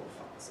expression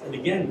profiles. And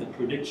again, the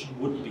prediction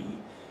would be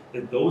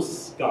that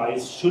those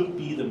guys should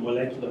be the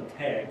molecular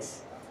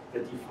tags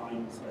that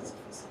define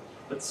specificity.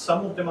 But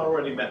some of them are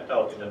already mapped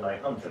out in the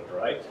 900,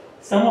 right?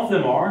 Some of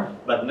them are.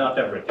 But not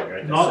everything,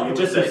 right? Not you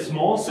just would a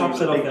small so you subset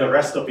would of take them. the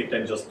rest of it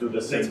and just do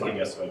the same That's thing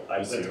right. as well.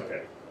 I see, That's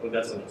okay. Well,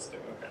 that's interesting,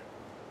 okay.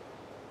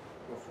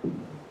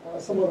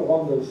 Somewhat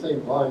along those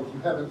same lines, you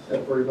haven't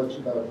said very much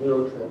about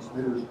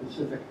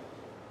neurotransmitter-specific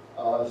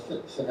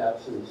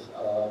synapses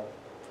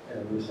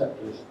and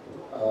receptors.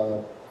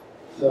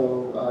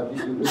 So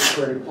do you look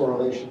for any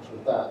correlations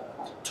with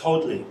that?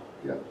 Totally.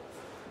 Yeah.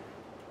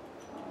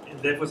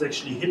 that was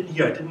actually hidden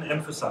here, I didn't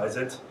emphasize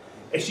it.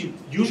 Actually,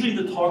 usually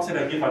the talks that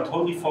I give are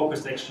totally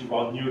focused actually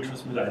about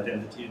neurotransmitter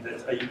identity.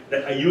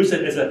 That I use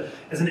it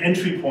as an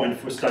entry point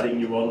for studying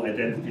neuronal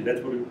identity.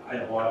 That's where I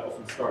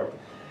often start.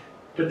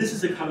 But this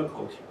is a color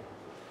code here.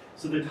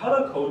 So the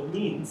color code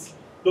means,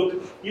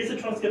 look, here's a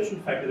transcription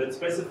factor that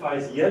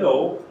specifies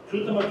yellow,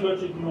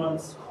 glutamatergic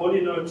neurons,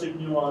 cholinergic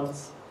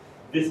neurons.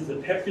 This is a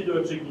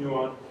peptidergic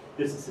neuron.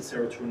 This is a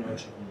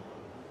serotonergic neuron.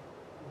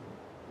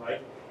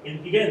 Right?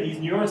 And again, these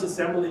neurons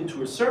assemble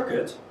into a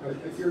circuit.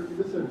 If you're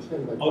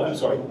misunderstanding my question Oh, I'm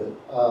sorry. a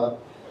little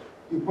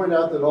bit, you point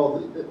out that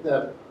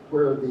that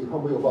where the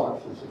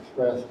homeobox is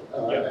expressed,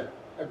 Yeah.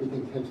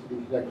 everything tends to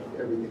be connected to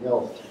everything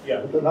else.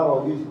 Yeah. But they're not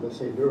all using the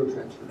same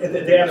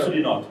neurotransmitter. They're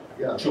absolutely not.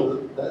 Yeah. Sure.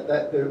 So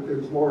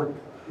there's more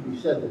to be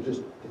said than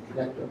just the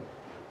connectome.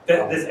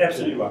 That's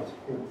absolutely right.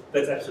 Yeah.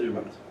 That's absolutely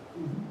right.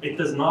 It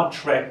does not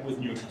track with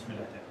neurotransmitter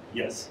identity.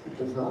 Yes. It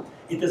does not.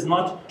 It does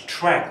not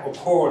track or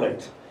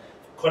correlate.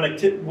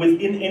 Connected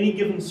within any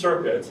given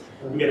circuit,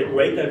 we get a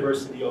great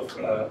diversity of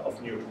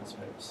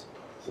neurotransmitters.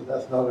 So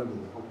that's not under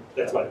the home.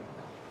 That's right.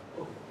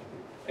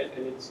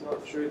 And it's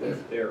not true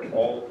that they're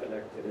all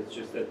connected. It's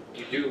just that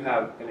you do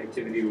have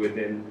connectivity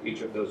within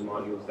each of those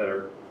modules that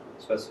are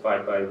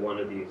specified by one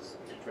of these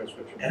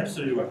transcription.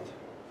 Absolutely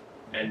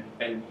right.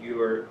 And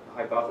your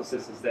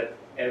hypothesis is that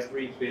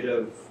every bit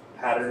of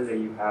pattern that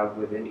you have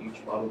within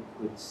each model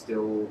could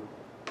still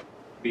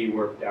be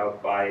worked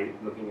out by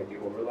looking at the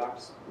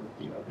overlaps with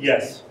the others?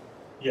 Yes.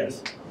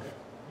 Yes.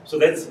 So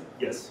that's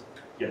yes.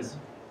 Yes.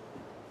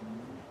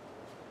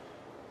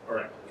 All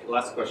right.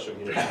 Last question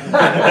here.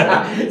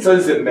 So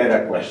it's a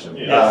meta question.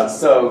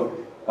 Yes.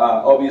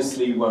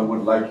 Obviously one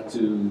would like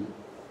to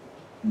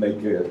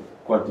make a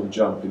quantum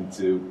jump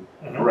into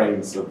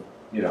brains of,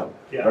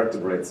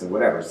 vertebrates and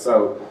whatever.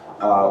 So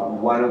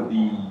one of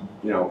the,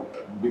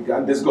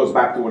 and this goes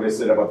back to what I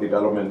said about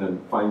development and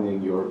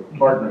finding your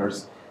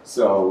partners.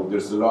 So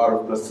there's a lot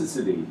of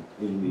plasticity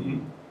in the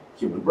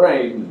human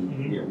brain.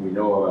 And, we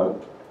know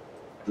about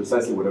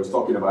precisely what I was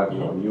talking about,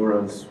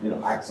 neurons,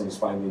 axons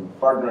finding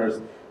partners.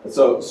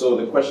 So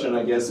the question,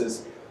 I guess,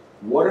 is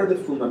what are the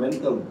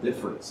fundamental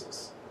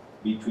differences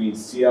between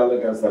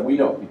C.elegans that we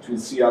know, between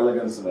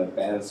C.elegans and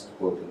advanced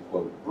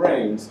quote-unquote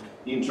brains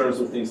in terms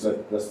of things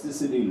like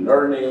plasticity,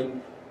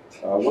 learning?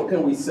 What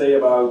can we say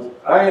about,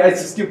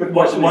 it's a stupid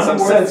question in some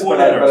sense, but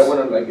I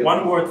want to like it.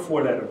 One word,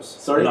 4 letters.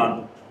 Sorry?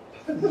 None.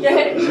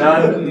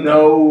 None,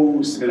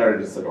 no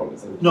similarities at all.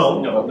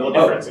 No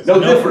differences. No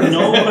difference.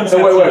 No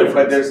So wait,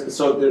 but difference.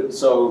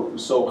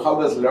 so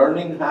how does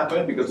learning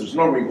happen? Because there's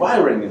no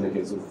rewiring in the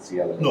case of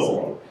C.elegans.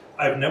 No,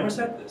 I've never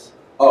said this.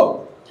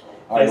 Oh.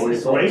 This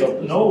is great.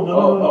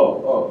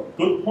 No.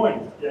 Good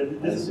point.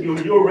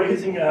 You're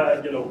raising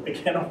a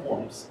can of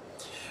worms.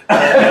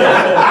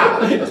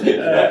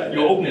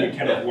 You're opening a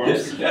can of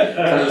worms.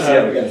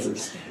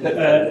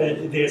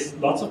 There's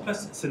lots of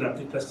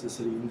synaptic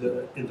plasticity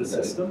in the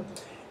system,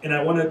 and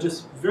I want to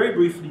just very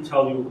briefly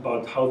tell you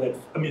about how that.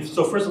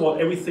 So first of all,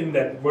 everything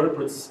that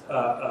vertebrates,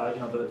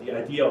 the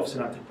idea of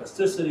synaptic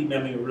plasticity,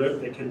 memory,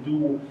 they can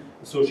do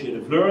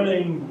associative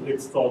learning.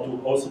 It's thought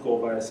to also go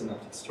via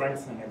synaptic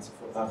strengthening and so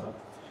forth.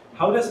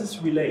 How does this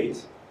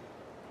relate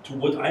to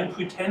what I'm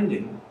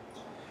pretending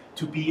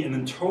to be in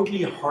a totally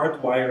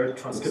hardwired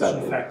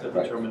transcription factor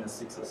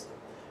deterministic system?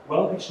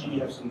 Well, actually, we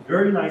have some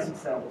very nice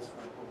examples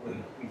for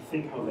where we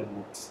think how that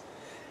works.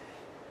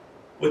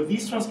 What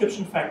these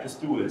transcription factors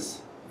do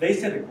is they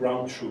set a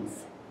ground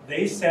truth.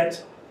 They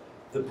set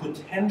the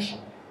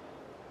potential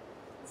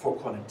for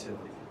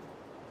connectivity.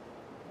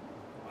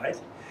 Right?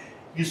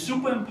 You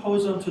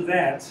superimpose onto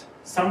that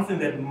something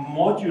that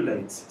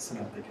modulates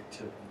synaptic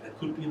activity. That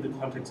could be in the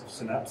context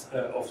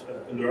of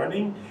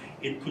learning.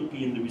 It could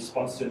be in the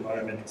response to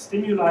environmental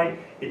stimuli.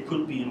 It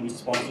could be in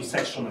response to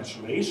sexual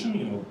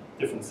maturation.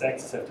 Different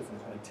sexes have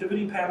different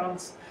connectivity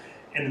patterns.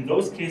 And in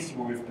those cases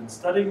where we've been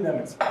studying them,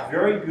 it's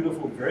very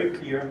beautiful, very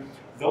clear.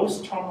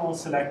 Those terminal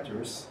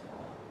selectors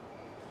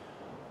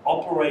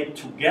operate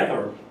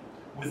together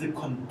with a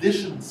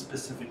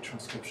condition-specific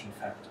transcription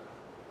factor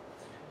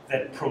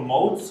that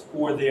promotes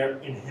or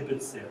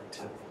inhibits their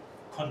activity.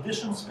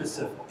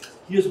 Condition-specific.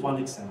 Here's one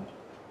example.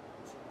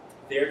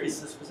 There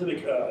is a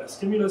specific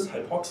stimulus,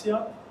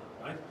 hypoxia,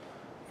 right?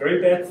 Very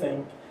bad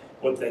thing.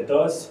 What that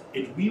does,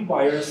 it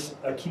rewires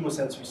a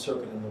chemosensory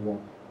circuit in the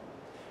womb.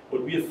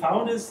 What we have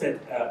found is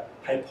that a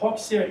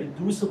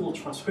hypoxia-inducible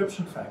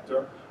transcription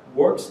factor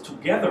works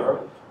together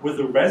with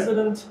the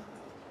resident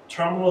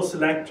terminal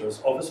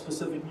selectors of a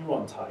specific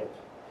neuron type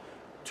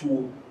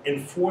to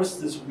enforce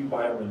this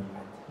rewiring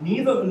event.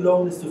 Neither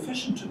alone is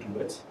sufficient to do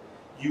it.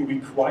 You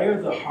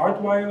require the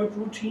hardwired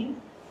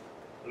routine,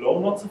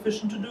 alone not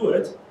sufficient to do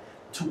it,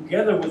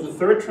 together with a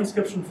third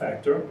transcription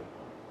factor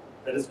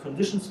that is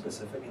condition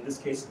specific, in this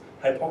case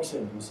hypoxia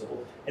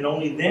inducible, and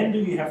only then do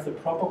you have the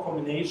proper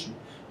combination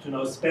to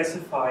now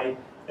specify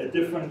a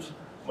different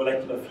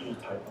molecular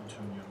phenotype onto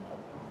a neuron.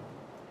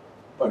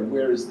 But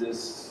where is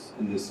this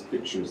in these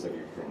pictures that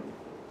you're showing?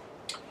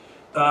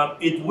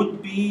 It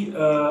would be,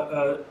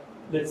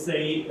 let's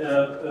say,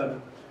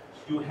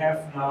 you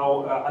have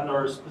now,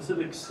 under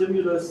specific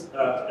stimulus,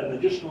 an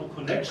additional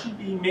connection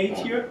being made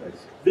here.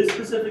 This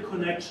specific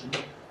connection,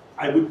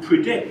 I would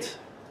predict,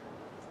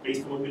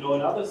 based on what we know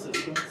in other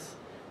systems,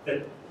 that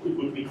it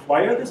would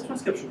require this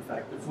transcription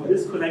factor for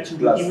this connection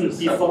to even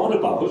be thought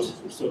about,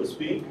 so to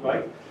speak,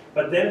 right?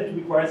 But then it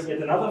requires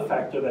yet another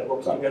factor that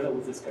works together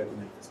with this guy to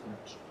make this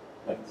connection.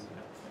 Thanks.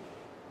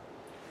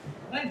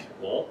 Right.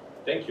 Well,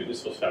 thank you.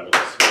 This was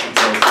fabulous.